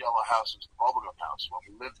the big yellow house was the bubblegum house when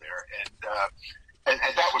we lived there. And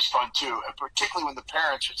that was fun, too. And particularly when the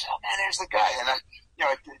parents would say, "Oh, man, there's the guy." And I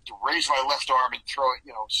raise my left arm and throw it,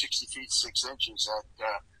 60 feet, 6 inches at,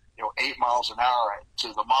 8 miles an hour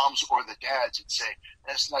to the moms or the dads and say,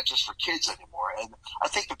 that's not just for kids anymore. And I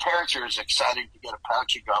think the parents are as excited to get a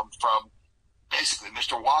pouch of gum from basically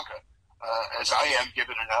Mr. Wonka as I am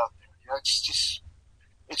giving it out there.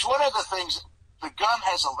 It's one of the things. The gum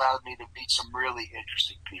has allowed me to meet some really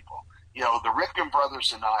interesting people. The Ripken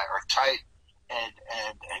brothers and I are tight, and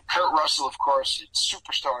Kurt Russell, of course, is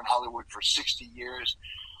superstar in Hollywood for 60 years.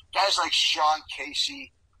 Guys like Sean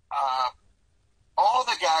Casey, all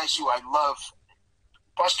the guys who I love.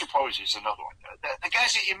 Buster Posey is another one. The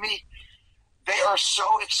guys that you meet, they are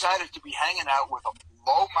so excited to be hanging out with a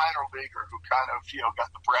low minor leaguer who kind of,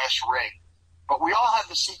 got the brass ring. But we all have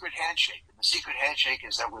the secret handshake, and the secret handshake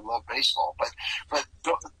is that we love baseball. But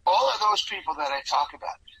all of those people that I talk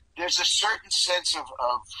about, there's a certain sense of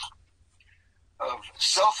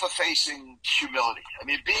self-effacing humility. I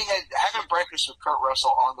mean, having breakfast with Kurt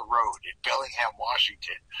Russell on the road in Bellingham,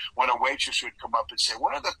 Washington, when a waitress would come up and say,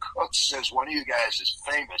 "One of the cooks says one of you guys is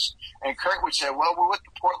famous," and Kurt would say, "Well, we're with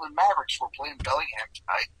the Portland Mavericks. We're playing Bellingham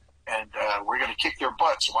tonight, and we're going to kick their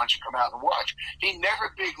butts. So why don't you come out and watch?" He never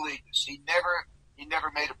big leagued us. He never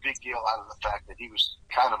made a big deal out of the fact that he was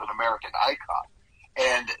kind of an American icon.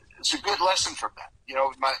 And it's a good lesson from that.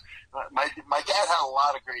 My dad had a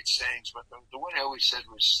lot of great sayings, but the one he always said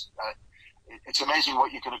was, "It's amazing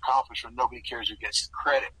what you can accomplish when nobody cares who gets the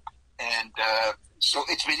credit." And so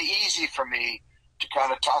it's been easy for me to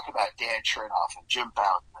kind of talk about Dan Chernoff and Jim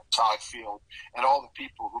Bowden and Todd Field and all the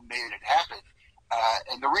people who made it happen.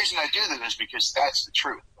 And the reason I do that is because that's the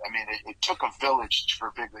truth. I mean, it took a village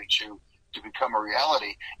for Big League Chew to become a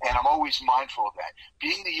reality, and I'm always mindful of that.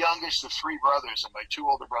 Being the youngest of 3 brothers, and my 2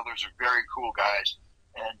 older brothers are very cool guys,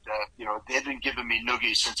 and they've been giving me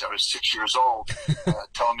noogies since I was 6 years old,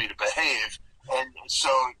 telling me to behave, and so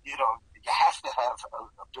you have to have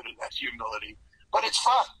a bit of that humility, but it's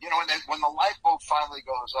fun, and then when the light bulb finally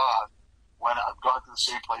goes on, when I've gone to the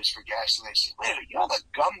same place for gas, and they say, "Wait, you're the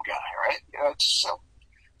gum guy, right?" It's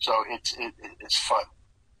fun.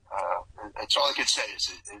 That's all I can say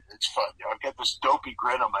is it's fun. I get this dopey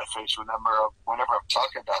grin on my face whenever I'm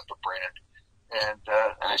talking about the brand, and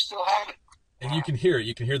I still have it. And you can hear it.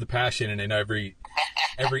 You can hear the passion in every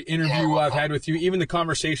interview I've had with you, even the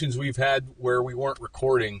conversations we've had where we weren't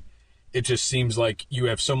recording. It just seems like you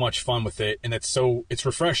have so much fun with it, and it's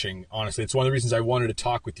refreshing. Honestly, it's one of the reasons I wanted to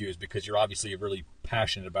talk with you is because you're obviously really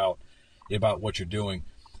passionate about what you're doing.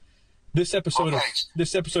 This episode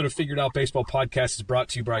of Figured Out Baseball Podcast is brought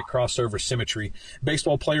to you by Crossover Symmetry.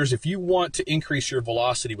 Baseball players, if you want to increase your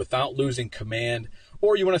velocity without losing command,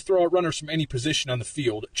 or you want to throw out runners from any position on the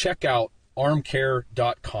field, check out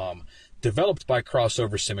armcare.com. Developed by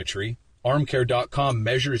Crossover Symmetry, armcare.com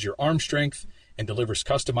measures your arm strength and delivers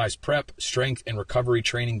customized prep, strength, and recovery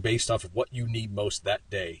training based off of what you need most that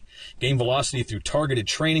day. Gain velocity through targeted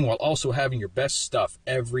training while also having your best stuff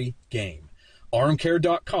every game.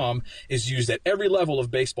 Armcare.com is used at every level of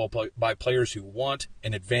baseball by players who want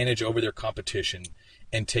an advantage over their competition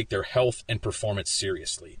and take their health and performance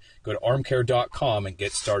seriously. Go to armcare.com and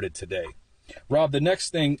get started today. Rob, the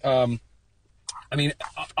next thing,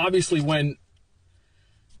 obviously when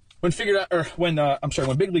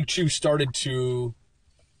Big League Chew started to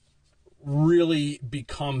really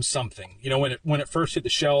become something, when it first hit the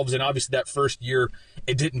shelves, and obviously that first year,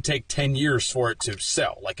 it didn't take 10 years for it to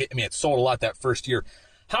sell. It sold a lot that first year.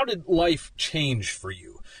 How did life change for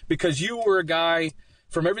you? Because you were a guy,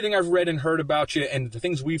 from everything I've read and heard about you and the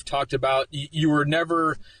things we've talked about, you were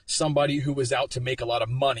never somebody who was out to make a lot of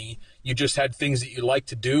money. You just had things that you liked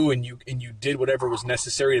to do, and you did whatever was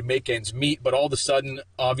necessary to make ends meet. But all of a sudden,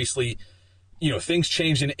 obviously, things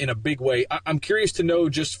changed in a big way. I'm curious to know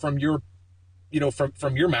just from your,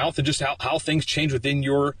 from your mouth, and just how things changed within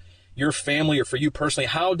your family, or for you personally.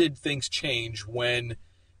 How did things change when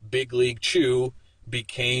Big League Chew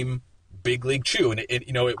became Big League Chew? And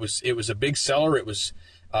it was a big seller.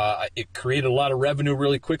 It created a lot of revenue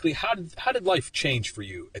really quickly. How did life change for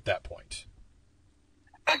you at that point?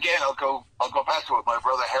 Again, I'll go back to what my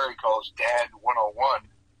brother Harry calls Dad 101.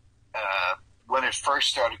 When it first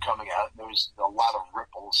started coming out, there was a lot of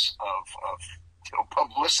ripples of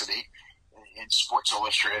publicity in Sports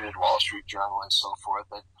Illustrated, Wall Street Journal, and so forth.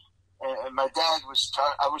 And my dad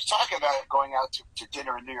I was talking about going out to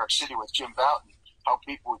dinner in New York City with Jim Bouton, how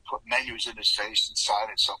people would put menus in his face and sign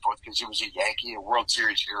and so forth, because he was a Yankee, a World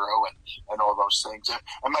Series hero, and all those things.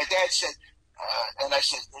 And my dad said, and I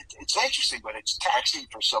said, it's interesting, but it's taxing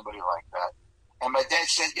for somebody like that. And my dad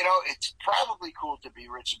said, it's probably cool to be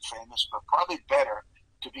rich and famous, but probably better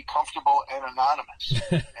to be comfortable and anonymous.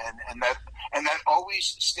 and that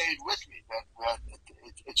always stayed with me. That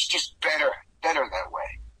it's just better that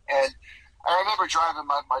way. And I remember driving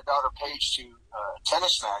my daughter Paige to a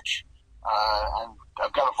tennis match, and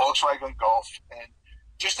I've got a Volkswagen Golf, and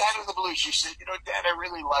just out of the blue, she said, Dad,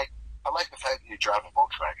 I like the fact that you drive a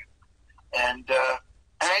Volkswagen. And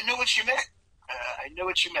I knew what she meant.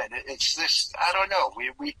 It's this, I don't know.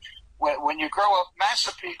 When you grow up,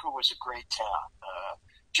 Massapequa was a great town.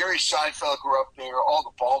 Jerry Seinfeld grew up there. All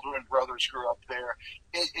the Baldwin brothers grew up there.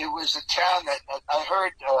 It was a town that I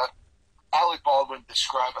heard Alec Baldwin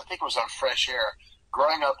describe, I think it was on Fresh Air,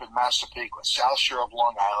 growing up in Massapequa, South Shore of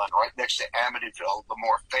Long Island, right next to Amityville, the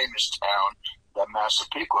more famous town than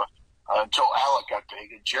Massapequa, until Alec got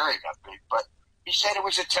big and Jerry got big. But he said it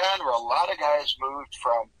was a town where a lot of guys moved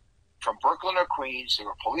from Brooklyn or Queens. They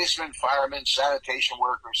were policemen, firemen, sanitation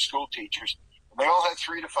workers, school teachers. And they all had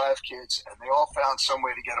 3 to 5 kids, and they all found some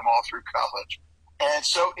way to get them all through college. And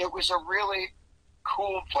so it was a really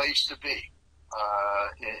cool place to be,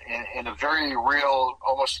 in a very real,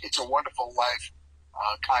 almost It's a Wonderful Life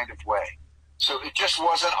kind of way. So it just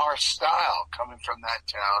wasn't our style coming from that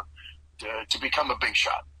town to become a big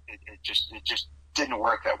shot. It just didn't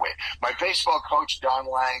work that way. My baseball coach, Don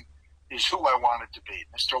Lang, is who I wanted to be.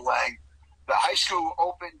 Mr. Lang, the high school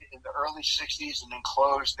opened in the early 60s and then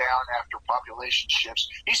closed down after population shifts.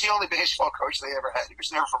 He's the only baseball coach they ever had. He was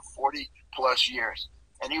there for 40-plus years.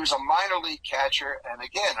 And he was a minor league catcher, and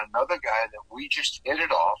again, another guy that we just hit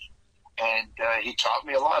it off. And he taught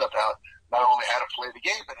me a lot about not only how to play the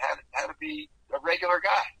game, but how to be a regular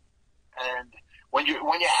guy. And when you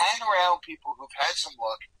hang around people who've had some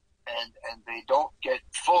luck and they don't get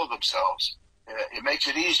full of themselves, it makes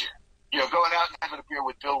it easier. Going out and having a beer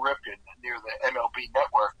with Bill Ripken near the MLB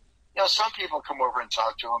Network, some people come over and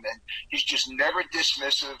talk to him, and he's just never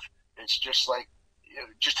dismissive. It's just like,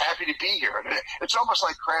 just happy to be here. And it's almost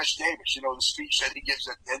like Crash Davis, the speech that he gives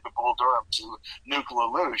at the end of Bull Durham to Nuke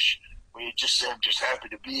LaLoosh, where he just said, I'm just happy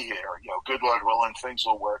to be here. Good Lord willing, things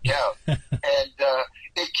will work out. And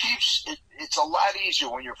it's a lot easier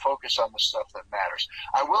when you're focused on the stuff that matters.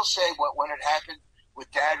 I will say, when it happened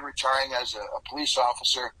with Dad retiring as a police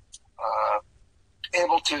officer,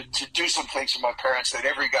 able to do some things for my parents that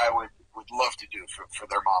every guy would love to do for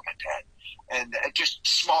their mom and dad, and just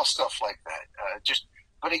small stuff like that.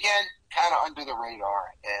 But again, kind of under the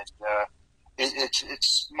radar, and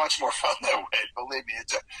it's much more fun that way. Believe me,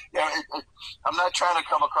 I'm not trying to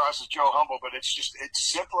come across as Joe Humble, but it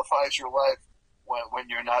simplifies your life when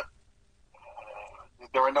you're not.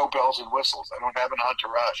 There are no bells and whistles. I don't have an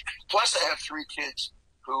entourage. Plus, I have 3 kids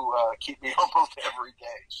who keep me humbled every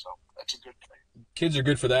day. So that's a good thing. Kids are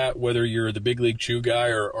good for that, whether you're the Big League Chew guy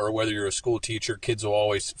or whether you're a school teacher. Kids will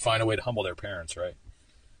always find a way to humble their parents, right?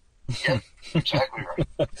 Yeah, exactly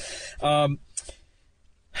right.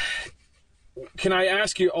 Can I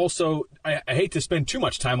ask you also, I hate to spend too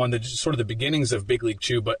much time on the beginnings of Big League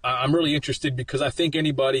Chew, but I'm really interested because I think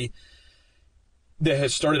anybody that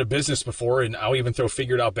has started a business before, and I'll even throw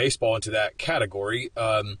Figured Out Baseball into that category,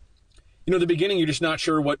 the beginning, you're just not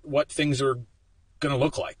sure what things are going to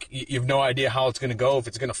look like. You have no idea how it's going to go, if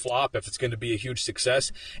it's going to flop, if it's going to be a huge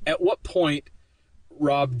success. At what point,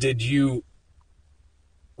 Rob, did you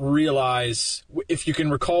realize, if you can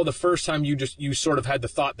recall the first time you sort of had the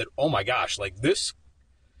thought that, oh my gosh, like this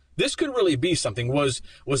could really be something? Was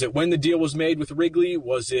it when the deal was made with Wrigley?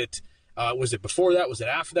 Was it before that? Was it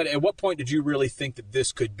after that? At what point did you really think that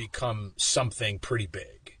this could become something pretty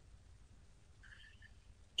big?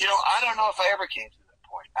 I don't know if I ever came to that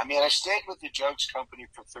point. I mean, I stayed with the Jugs Company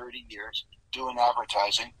for 30 years doing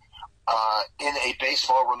advertising in a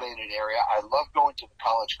baseball-related area. I love going to the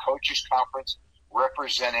College Coaches Conference,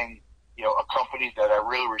 representing, a company that I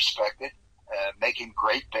really respected. making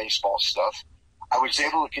great baseball stuff. I was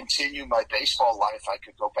able to continue my baseball life. I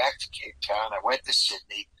could go back to Cape Town. I went to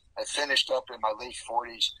Sydney. I finished up in my late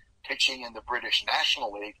 40s pitching in the British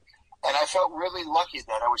National League. And I felt really lucky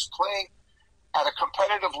that I was playing at a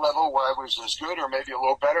competitive level where I was as good or maybe a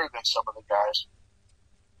little better than some of the guys.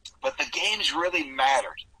 But the games really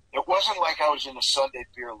mattered. It wasn't like I was in a Sunday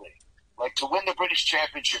beer league. Like, to win the British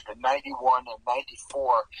Championship in 91 and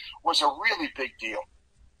 94 was a really big deal.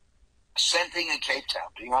 Same thing in Cape Town,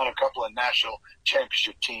 being on a couple of national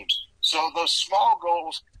championship teams. So those small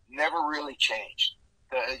goals never really changed.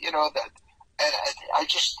 I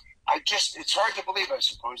just, it's hard to believe, I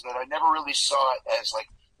suppose, that I never really saw it as like,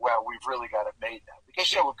 well, we've really got it made now.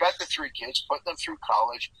 Because, we've got the 3 kids, putting them through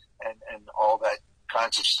college and all that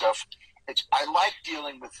kinds of stuff. I like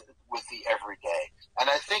dealing with the everyday. And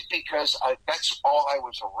I think because that's all I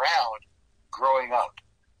was around growing up.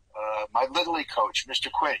 My Little League coach,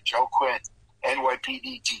 Mr. Quinn, Joe Quinn,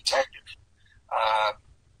 NYPD detective,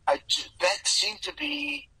 that seemed to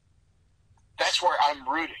be, that's where I'm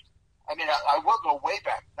rooted. I mean, I will go way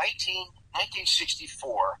back.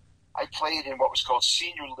 1964, I played in what was called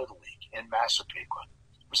Senior Little League in Massapequa.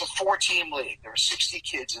 It was a 4-team league. There were 60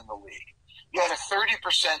 kids in the league. You had a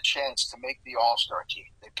 30% chance to make the All-Star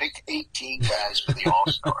team. They picked 18 guys for the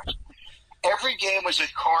All-Stars. Every game was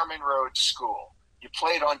at Carmen Road School. You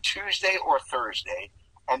played on Tuesday or Thursday,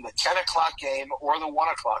 and the 10 o'clock game or the 1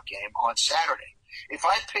 o'clock game on Saturday. If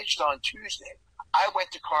I pitched on Tuesday, I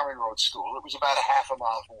went to Carmen Road School. It was about a half a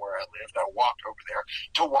mile from where I lived. I walked over there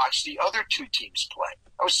to watch the other 2 teams play.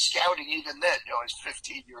 I was scouting even then. I was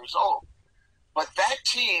 15 years old. But that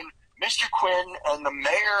team, Mr. Quinn and the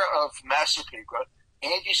mayor of Massapequa,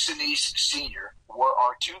 Andy Sinise Sr., were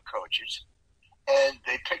our 2 coaches, and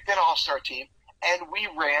they picked an all-star team, and we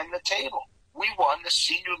ran the table. We won the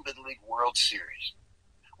Senior Little League World Series.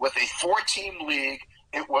 With a 4-team league,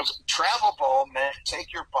 it was travel ball meant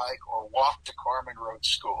take your bike or walk to Carmen Road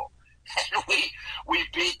School. And we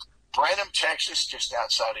beat Brenham, Texas, just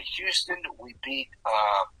outside of Houston. We beat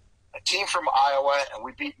a team from Iowa, and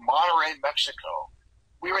we beat Monterrey, Mexico.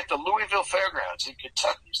 We were at the Louisville Fairgrounds in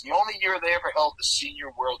Kentucky. It's the only year they ever held the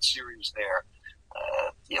Senior World Series there.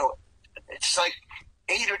 It's like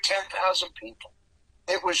 8 or 10,000 people.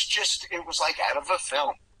 It was like out of a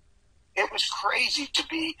film. It was crazy to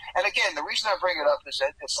be, and again, the reason I bring it up is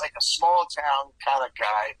that it's like a small town kind of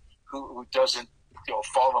guy who doesn't,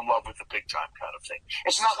 fall in love with the big time kind of thing.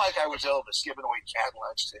 It's not like I was Elvis giving away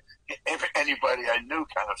Cadillacs to anybody I knew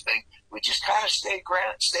kind of thing. We just kind of stayed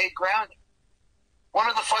grounded. One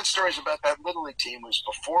of the fun stories about that Little League team was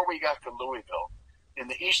before we got to Louisville, in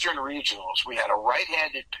the Eastern Regionals, we had a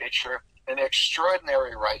right-handed pitcher, an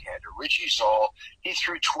extraordinary right-hander, Richie Zoll. He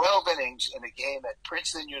threw 12 innings in a game at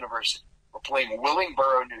Princeton University. We're playing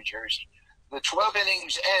Willingboro, New Jersey. The 12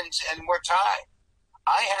 innings ends, and we're tied.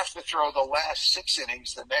 I have to throw the last 6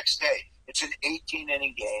 innings the next day. It's an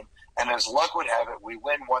 18-inning game, and as luck would have it, we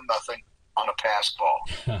win 1-0 on a pass ball.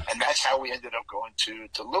 And that's how we ended up going to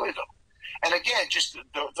Louisville. And again, just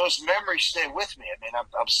those memories stay with me. I mean,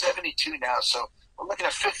 I'm 72 now, so we're looking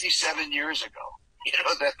at 57 years ago.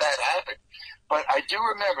 That happened. But I do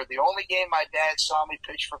remember the only game my dad saw me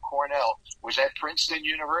pitch for Cornell was at Princeton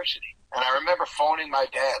University. And I remember phoning my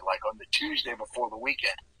dad like on the Tuesday before the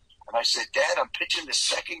weekend. And I said, Dad, I'm pitching the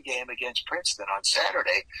second game against Princeton on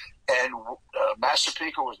Saturday. And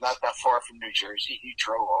Massapequa was not that far from New Jersey. He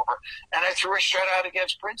drove over. And I threw a shutout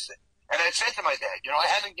against Princeton. And I said to my dad, I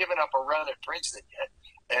haven't given up a run at Princeton yet.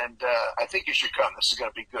 And I think you should come. This is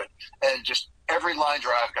going to be good. And just every line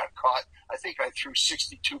drive got caught. I think I threw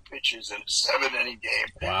 62 pitches in a 7-inning game.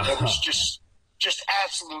 Wow. It was just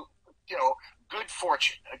absolute, good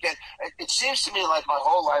fortune. Again, it seems to me like my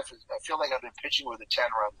whole life, I feel like I've been pitching with a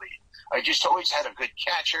 10-run lead. I just always had a good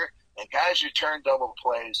catcher and guys who turn double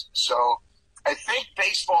plays. So I think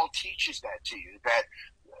baseball teaches that to you, that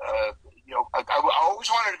I always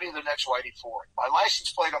wanted to be the next Whitey Ford. My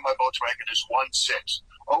license plate on my Volkswagen is 16,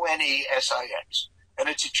 ONESIX, and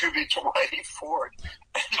it's a tribute to Whitey Ford.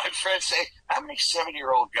 And my friends say, how many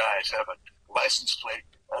 7-year-old guys have a license plate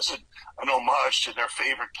as an homage to their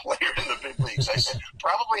favorite player in the big leagues? I said,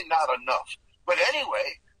 probably not enough. But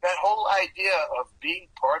anyway, that whole idea of being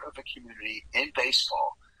part of a community in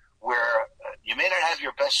baseball where you may not have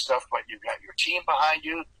your best stuff, but you've got your team behind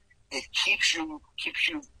you, it keeps you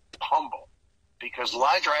humble, because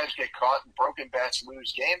line drives get caught and broken bats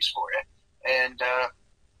lose games for you. And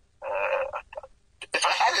if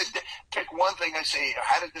I had to pick one thing, I'd say,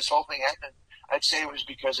 how did this whole thing happen? I'd say it was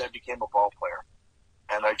because I became a ball player.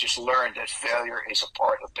 And I just learned that failure is a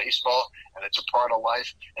part of baseball, and it's a part of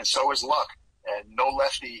life, and so is luck. And no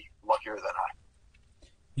lefty luckier than I.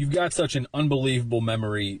 You've got such an unbelievable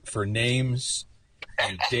memory for names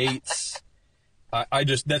and dates.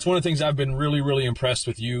 That's one of the things I've been really, really impressed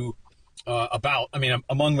with you about. I mean,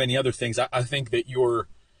 among many other things, I think that your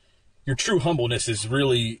true humbleness is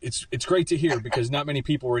really, it's great to hear, because not many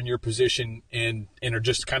people are in your position and are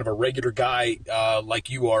just kind of a regular guy like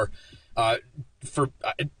you are.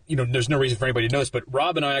 There's no reason for anybody to know this, but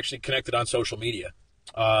Rob and I actually connected on social media,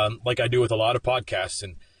 like I do with a lot of podcasts.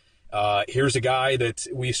 And here's a guy that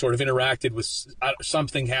we sort of interacted with.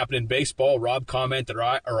 Something happened in baseball. Rob commented,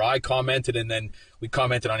 or I commented, and then we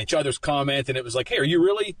commented on each other's comment. And it was like, hey, you're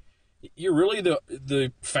really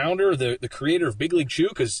the founder, the creator of Big League Chew?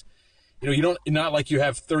 Because not like you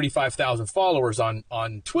have 35,000 followers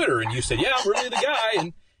on Twitter. And you said, yeah, I'm really the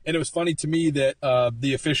guy. And it was funny to me that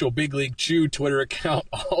the official Big League Chew Twitter account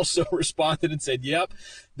also responded and said, yep,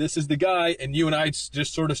 this is the guy. And you and I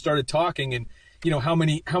just sort of started talking. And how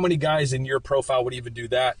many guys in your profile would even do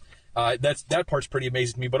that? That part's pretty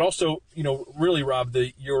amazing to me. But also, really, Rob,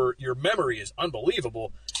 your memory is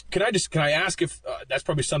unbelievable. Can I ask if that's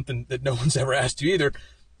probably something that no one's ever asked you either?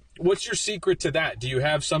 What's your secret to that? Do you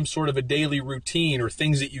have some sort of a daily routine or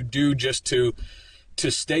things that you do just to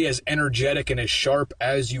stay as energetic and as sharp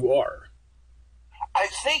as you are? I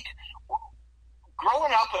think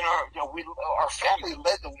growing up in our family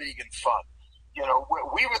led the league in fun.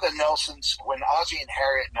 We were the Nelsons when Ozzie and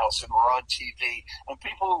Harriet Nelson were on TV, and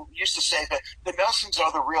people used to say that the Nelsons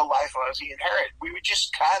are the real life Ozzie and Harriet. We were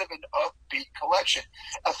just kind of an upbeat collection.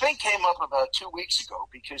 A thing came up about 2 weeks ago,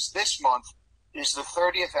 because this month is the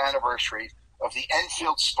 30th anniversary of the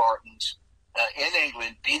Enfield Spartans in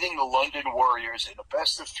England beating the London Warriors in a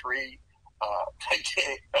best-of-3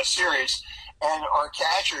 series. And our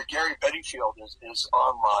catcher, Gary Bedingfield, is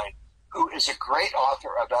online, who is a great author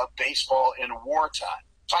about baseball in wartime.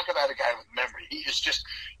 Talk about a guy with memory. He is just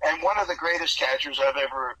 – and one of the greatest catchers I've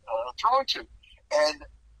ever thrown to. And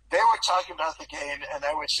they were talking about the game, and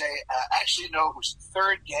I would say, actually, no, it was the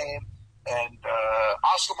third game, and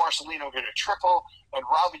Oscar Marcelino hit a triple, and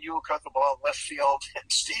Robin Ewell cut the ball in left field,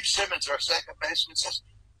 and Steve Simmons, our second baseman, says,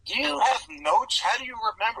 do you have notes? How do you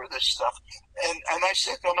remember this stuff? And I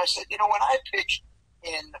said to him, when I pitched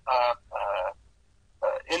in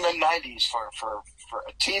the 90s for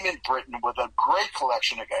a team in Britain with a great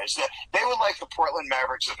collection of guys, they were like the Portland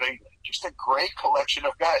Mavericks of England, just a great collection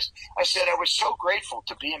of guys. I said I was so grateful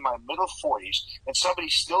to be in my middle 40s, and somebody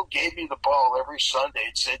still gave me the ball every Sunday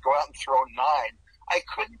and said, go out and throw 9. I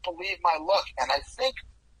couldn't believe my luck. And I think,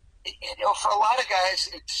 for a lot of guys,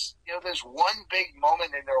 it's, there's one big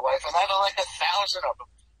moment in their life, and I know like 1,000 of them,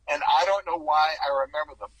 and I don't know why I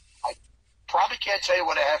remember them. I probably can't tell you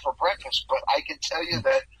what I had for breakfast, but I can tell you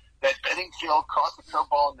that Bedingfield caught the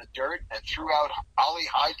curveball in the dirt and threw out Ollie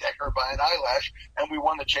Heidecker by an eyelash, and we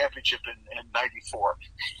won the championship in 94.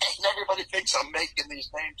 And everybody thinks I'm making these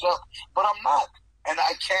names up, but I'm not. And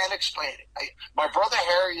I can't explain it. My brother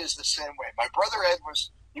Harry is the same way. My brother Ed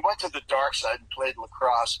he went to the dark side and played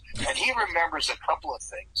lacrosse, and he remembers a couple of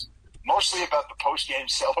things, mostly about the post-game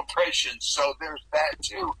celebrations, so there's that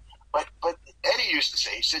too. But Eddie used to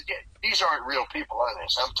say, he said, yeah, these aren't real people, are they?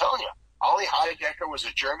 So I'm telling you, Ollie Heidecker was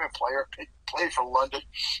a German player, played for London,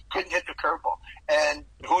 couldn't hit the curveball. And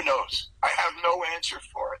who knows? I have no answer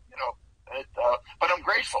for it, but I'm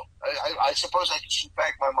grateful. I suppose I should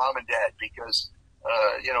thank my mom and dad because,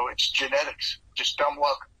 it's genetics, just dumb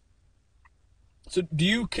luck. So do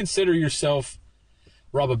you consider yourself,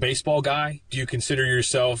 Rob, a baseball guy? Do you consider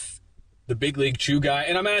yourself the Big League Chew guy?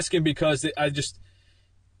 And I'm asking because I just,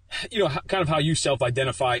 kind of how you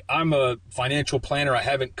self-identify. I'm a financial planner. I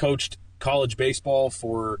haven't coached college baseball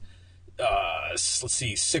for,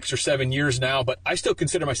 6 or 7 years now, but I still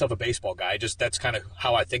consider myself a baseball guy. That's kind of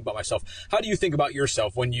how I think about myself. How do you think about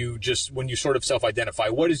yourself when you sort of self-identify?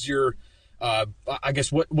 What is your, I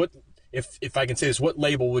guess, what if I can say this, what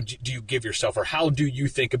label do you give yourself, or how do you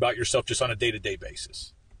think about yourself just on a day-to-day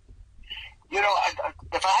basis?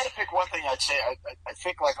 If I had to pick one thing, I'd say I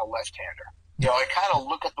think like a left-hander. I kind of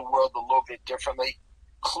look at the world a little bit differently.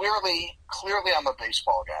 Clearly, I'm a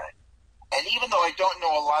baseball guy. And even though I don't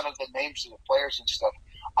know a lot of the names of the players and stuff,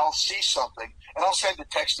 I'll see something, and I'll send a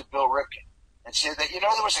text to Bill Ripken and say that,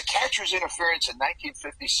 there was a catcher's interference in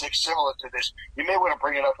 1956 similar to this. You may want to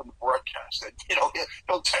bring it up in the broadcast. And,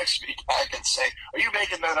 he'll text me back and say, are you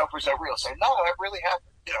making that up or is that real? I say, no, that really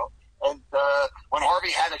happened, And when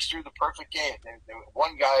Harvey Haddix threw the perfect game,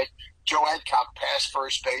 one guy, Joe Adcock, passed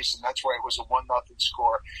first base, and that's why it was a 1-0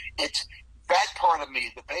 score. It's that part of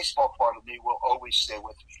me, the baseball part of me, will always stay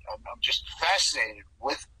with me. I'm just fascinated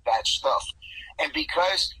with that stuff. And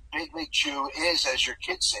because Big League Chew is, as your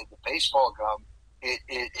kids say, the baseball gum,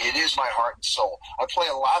 it is my heart and soul. I play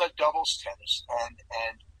a lot of doubles tennis,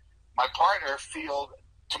 and my partner field,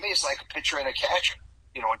 to me, is like a pitcher and a catcher,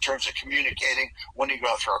 in terms of communicating when you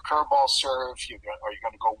go throw a curveball serve, are you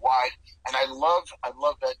going to go wide? And I love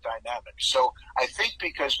that dynamic. So I think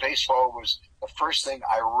because baseball was the first thing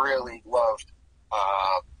I really loved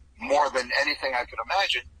more than anything I could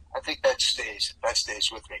imagine, I think that stays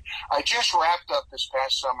with me. I just wrapped up this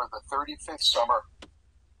past summer, the 35th summer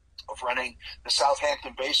of running the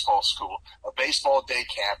Southampton Baseball School, a baseball day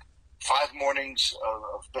camp, 5 mornings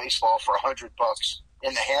of baseball for $100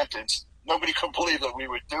 in the Hamptons. Nobody could believe that we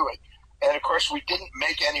would do it. And of course, we didn't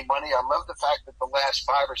make any money. I love the fact that the last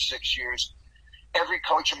 5 or 6 years, every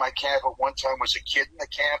coach in my camp at one time was a kid in the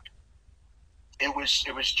camp. It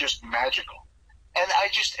was just magical. And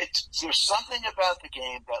there's something about the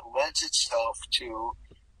game that lends itself to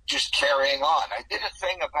just carrying on. I did a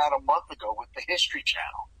thing about a month ago with the History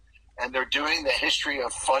Channel, and they're doing the history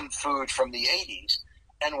of fun food from the 80s.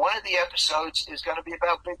 And one of the episodes is going to be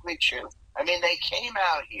about Big League Chew. I mean, they came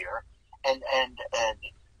out here and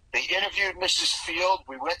they interviewed Mrs. Field.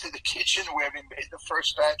 We went to the kitchen where they made the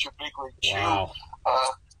first batch of Big League Chew. Wow.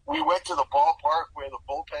 We went to the ballpark where the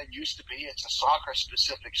bullpen used to be. It's a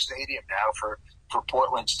soccer-specific stadium now for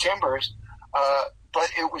Portland's Timbers.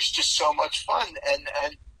 But it was just so much fun.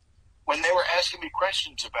 And when they were asking me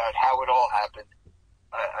questions about how it all happened,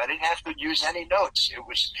 I didn't have to use any notes.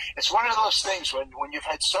 It's one of those things when you've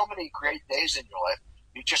had so many great days in your life,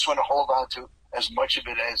 you just want to hold on to as much of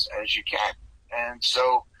it as you can. And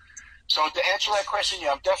so to answer that question,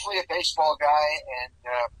 yeah, I'm definitely a baseball guy,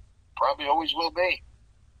 and probably always will be.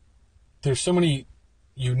 There's so many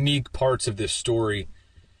unique parts of this story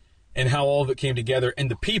and how all of it came together,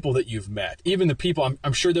 and the people that you've met. Even the people,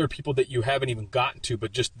 I'm sure there are people that you haven't even gotten to,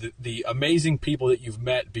 but just the amazing people that you've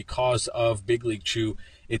met because of Big League Chew.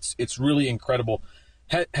 It's really incredible.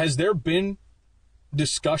 Has there been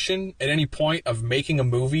discussion at any point of making a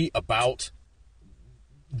movie about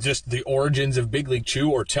just the origins of Big League Chew,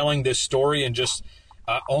 or telling this story and just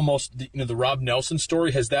almost the Rob Nelson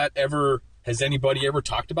story? Has anybody ever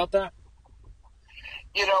talked about that?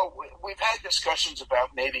 We've had discussions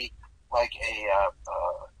about maybe like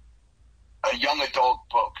a young adult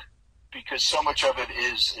book, because so much of it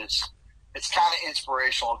is it's kind of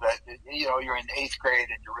inspirational that, you're in 8th grade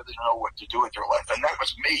and you really don't know what to do with your life. And that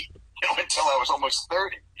was me, until I was almost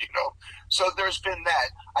 30, So there's been that.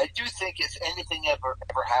 I do think if anything ever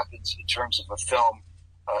happens in terms of a film,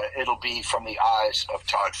 it'll be from the eyes of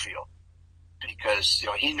Todd Field, because,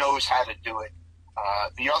 he knows how to do it.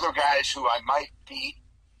 The other guys who I might be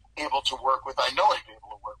able to work with, I know I'd be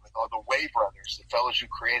able to work with, are the Way brothers, the fellows who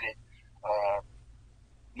created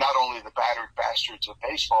not only the Battered Bastards of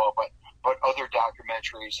baseball, but other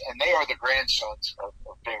documentaries, and they are the grandsons of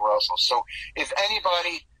Bing Russell. So if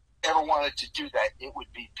anybody ever wanted to do that, it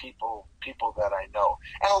would be people that I know.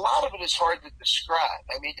 And a lot of it is hard to describe.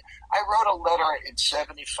 I mean, I wrote a letter in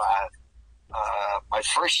 75, my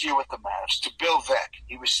first year with the Mavs, to Bill Veeck.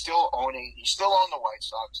 He still owned the White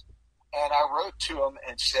Sox. And I wrote to him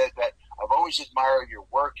and said that I've always admired your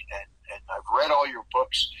work, and I've read all your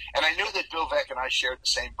books. And I knew that Bill Veeck and I shared the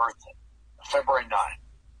same birthday, February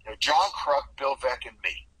 9. John Kruk, Bill Veeck, and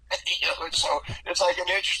me. So it's like an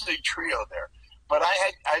interesting trio there. But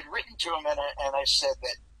I'd written to him, and I said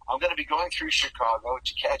that I'm going to be going through Chicago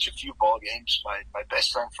to catch a few ball games. My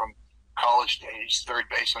best friend from college days, third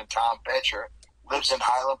baseman Tom Betcher, lives in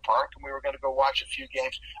Highland Park, and we were going to go watch a few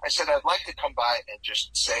games. I said, I'd like to come by and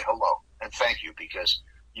just say hello and thank you, because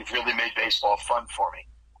you've really made baseball fun for me.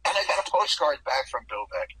 And I got a postcard back from Bill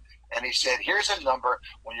Veeck, and he said, here's a number.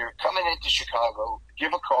 When you're coming into Chicago,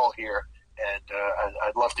 give a call here, and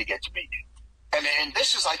I'd love to get to meet you. And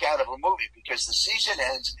this is like out of a movie, because the season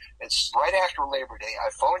ends. It's right after Labor Day. I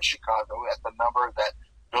phoned Chicago at the number that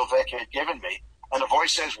Bill Veeck had given me, and the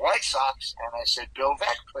voice says, White Sox. And I said, Bill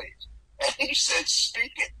Veeck, please. And he said,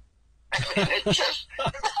 speak it. I mean, it just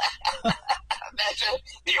imagine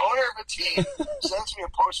the owner of a team sends me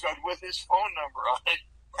a postcard with his phone number on it.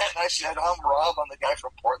 And I said, I'm Rob. I'm the guy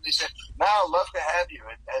from Portland. He said, no, I'd love to have you.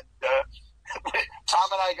 And Tom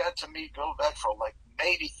and I got to meet Bill Veeck for like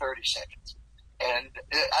maybe 30 seconds. And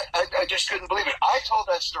I just couldn't believe it. I told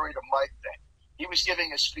that story to Mike then. He was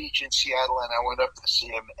giving a speech in Seattle, and I went up to see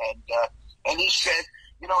him. And he said,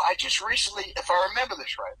 I just recently, if I remember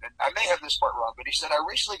this right, and I may have this part wrong, but he said, I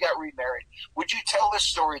recently got remarried. Would you tell this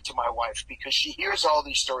story to my wife? Because she hears all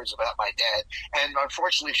these stories about my dad, and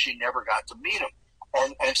unfortunately she never got to meet him.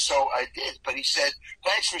 And so I did. But he said,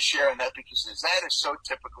 thanks for sharing that, because that is so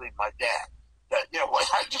typically my dad.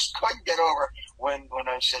 I just couldn't get over when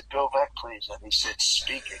I said, Bill Veeck, please, and he said,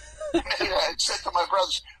 speaking. I said to my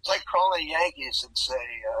brothers, it's like calling the Yankees and say,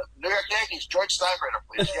 New York Yankees, George Steinbrenner,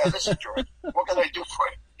 please. Yeah, this is George. What can I do for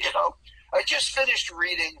you? I just finished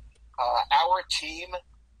reading Our Team,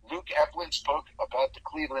 Luke Eplin's book about the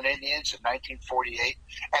Cleveland Indians in 1948,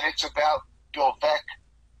 and it's about Bill Veeck,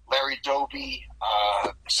 Larry Doby,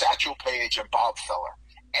 Satchel Paige, and Bob Feller.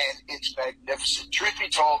 And it's magnificent. Truth be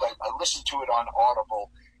told, I listened to it on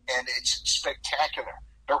Audible, and it's spectacular.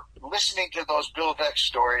 But listening to those Bill Veeck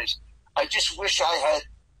stories, I just wish I had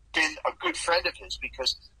been a good friend of his,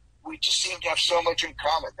 because we just seem to have so much in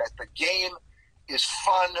common, that the game is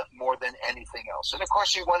fun more than anything else. And, of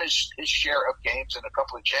course, he won his share of games and a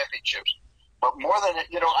couple of championships. But more than –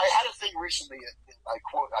 I had a thing recently,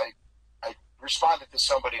 I responded to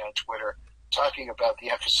somebody on Twitter talking about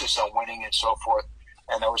the emphasis on winning and so forth.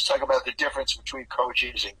 And I was talking about the difference between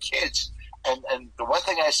coaches and kids. And the one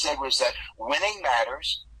thing I said was that winning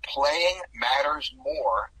matters, playing matters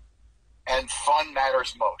more, and fun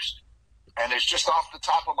matters most. And it's just off the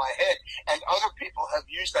top of my head. And other people have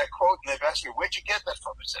used that quote, and they've asked me, where'd you get that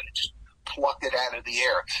from? I said, I just plucked it out of the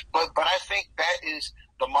air. But I think that is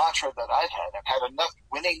the mantra that I've had. I've had enough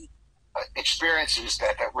winning experiences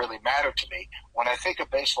that really matter to me. When I think of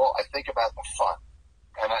baseball, I think about the fun.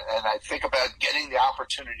 And I think about getting the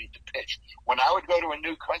opportunity to pitch. When I would go to a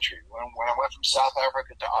new country, when I went from South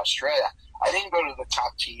Africa to Australia, I didn't go to the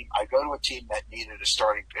top team. I go to a team that needed a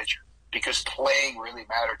starting pitcher, because playing really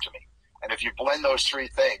mattered to me. And if you blend those three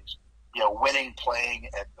things, winning, playing,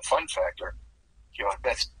 and the fun factor,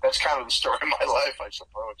 that's kind of the story of my life, I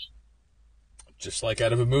suppose. Just like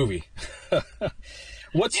out of a movie. Yeah,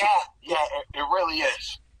 it really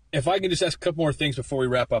is. If I can just ask a couple more things before we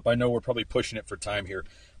wrap up, I know we're probably pushing it for time here.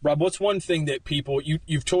 Rob, what's one thing that people,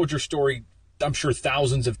 you've told your story, I'm sure,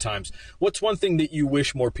 thousands of times. What's one thing that you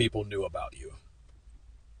wish more people knew about you?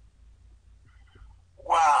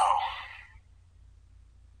 Wow.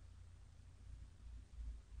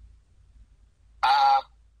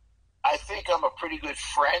 I think I'm a pretty good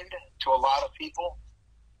friend to a lot of people.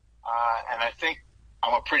 And I think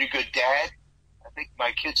I'm a pretty good dad. I think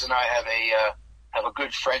my kids and I have a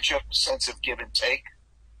good friendship, a sense of give and take.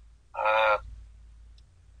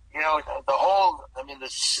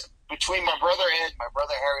 Between my brother Ed, my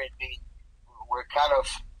brother Harry, and me, we're kind of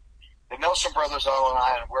the Nelson brothers on Long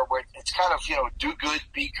Island, where it's kind of, do good,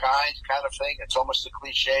 be kind kind of thing. It's almost a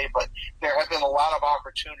cliche, but there have been a lot of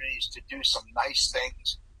opportunities to do some nice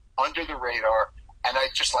things under the radar, and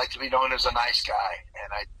I'd just like to be known as a nice guy,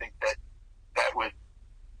 and I think that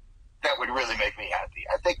would really make me happy.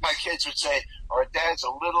 I think my kids would say, our dad's a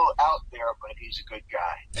little out there, but he's a good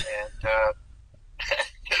guy. And,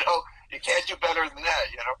 you can't do better than that,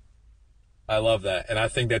 I love that. And I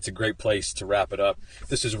think that's a great place to wrap it up.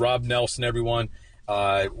 This is Rob Nelson, everyone.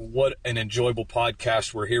 What an enjoyable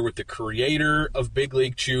podcast. We're here with the creator of Big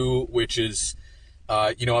League Chew, which is,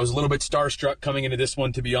 I was a little bit starstruck coming into this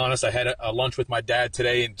one, to be honest. I had a lunch with my dad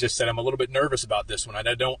today and just said I'm a little bit nervous about this one.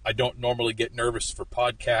 I don't normally get nervous for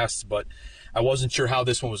podcasts, but I wasn't sure how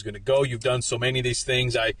this one was going to go. You've done so many of these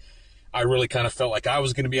things. I really kind of felt like I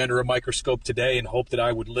was going to be under a microscope today and hope that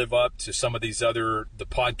I would live up to some of these the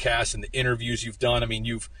podcasts and the interviews you've done. I mean,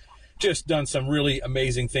 you've just done some really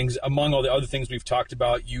amazing things. Among all the other things we've talked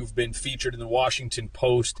about, you've been featured in the Washington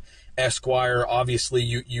Post, Esquire. Obviously,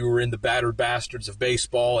 you were in the Battered Bastards of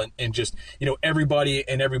baseball, and just, everybody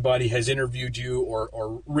has interviewed you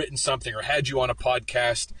or written something or had you on a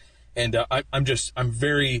podcast. And I'm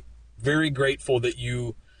very, very grateful that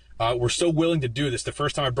you were so willing to do this. The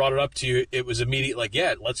first time I brought it up to you, it was immediate, like,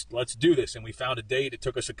 yeah, let's do this. And we found a date. It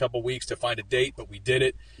took us a couple weeks to find a date, but we did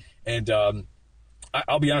it. And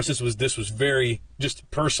I'll be honest, this was very just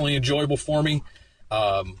personally enjoyable for me.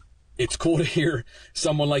 It's cool to hear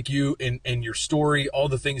someone like you and your story, all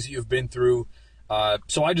the things that you've been through.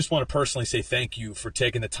 So I just want to personally say thank you for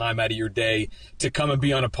taking the time out of your day to come and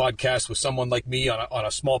be on a podcast with someone like me on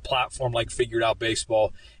a small platform like Figured Out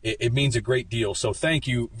Baseball. It means a great deal. So thank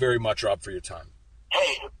you very much, Rob, for your time.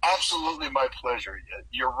 Hey, absolutely my pleasure.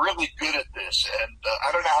 You're really good at this, and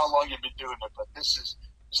I don't know how long you've been doing it, but it's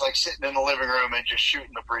like sitting in the living room and just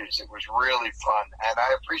shooting the breeze. It was really fun, and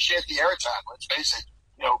I appreciate the airtime. Let's face it,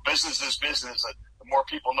 business is business. The more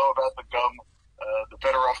people know about the gum, the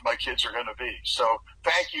better off my kids are going to be. So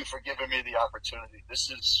thank you for giving me the opportunity. This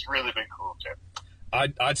has really been cool,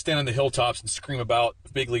 Tim. I'd stand on the hilltops and scream about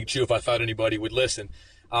Big League Chew if I thought anybody would listen.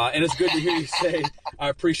 And it's good to hear you say, I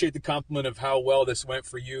appreciate the compliment of how well this went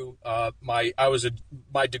for you. My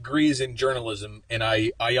degree is in journalism, and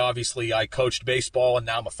I coached baseball, and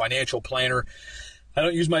now I'm a financial planner. I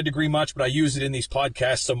don't use my degree much, but I use it in these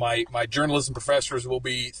podcasts. So my journalism professors will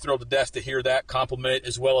be thrilled to death to hear that compliment,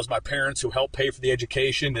 as well as my parents who helped pay for the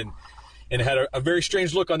education and had a very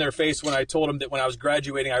strange look on their face when I told them that when I was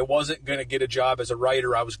graduating, I wasn't going to get a job as a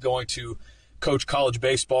writer. I was going to coach college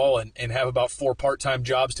baseball and have about 4 part-time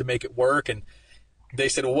jobs to make it work. And they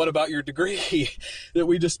said, well, what about your degree that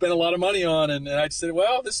we just spent a lot of money on? And I said,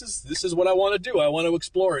 well, this is what I want to do. I want to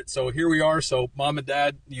explore it. So here we are. So Mom and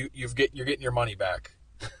Dad, you're getting your money back.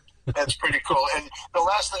 That's pretty cool. And the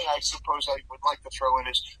last thing I suppose I would like to throw in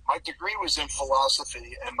is my degree was in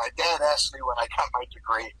philosophy, and my dad asked me when I got my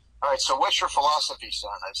degree, all right, so what's your philosophy,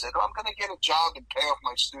 son? I said, I'm going to get a job and pay off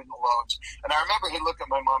my student loans. And I remember he looked at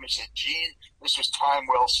my mom and said, Gene, this was time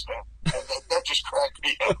well spent. And that just cracked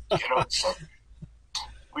me up, So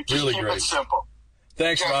we just really keep great. it simple.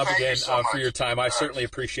 Thanks, Jeff, Rob, thank again, you so for much. your time. I certainly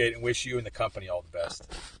appreciate it and wish you and the company all the best.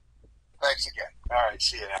 Thanks again. All right,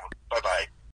 see you now. Bye-bye.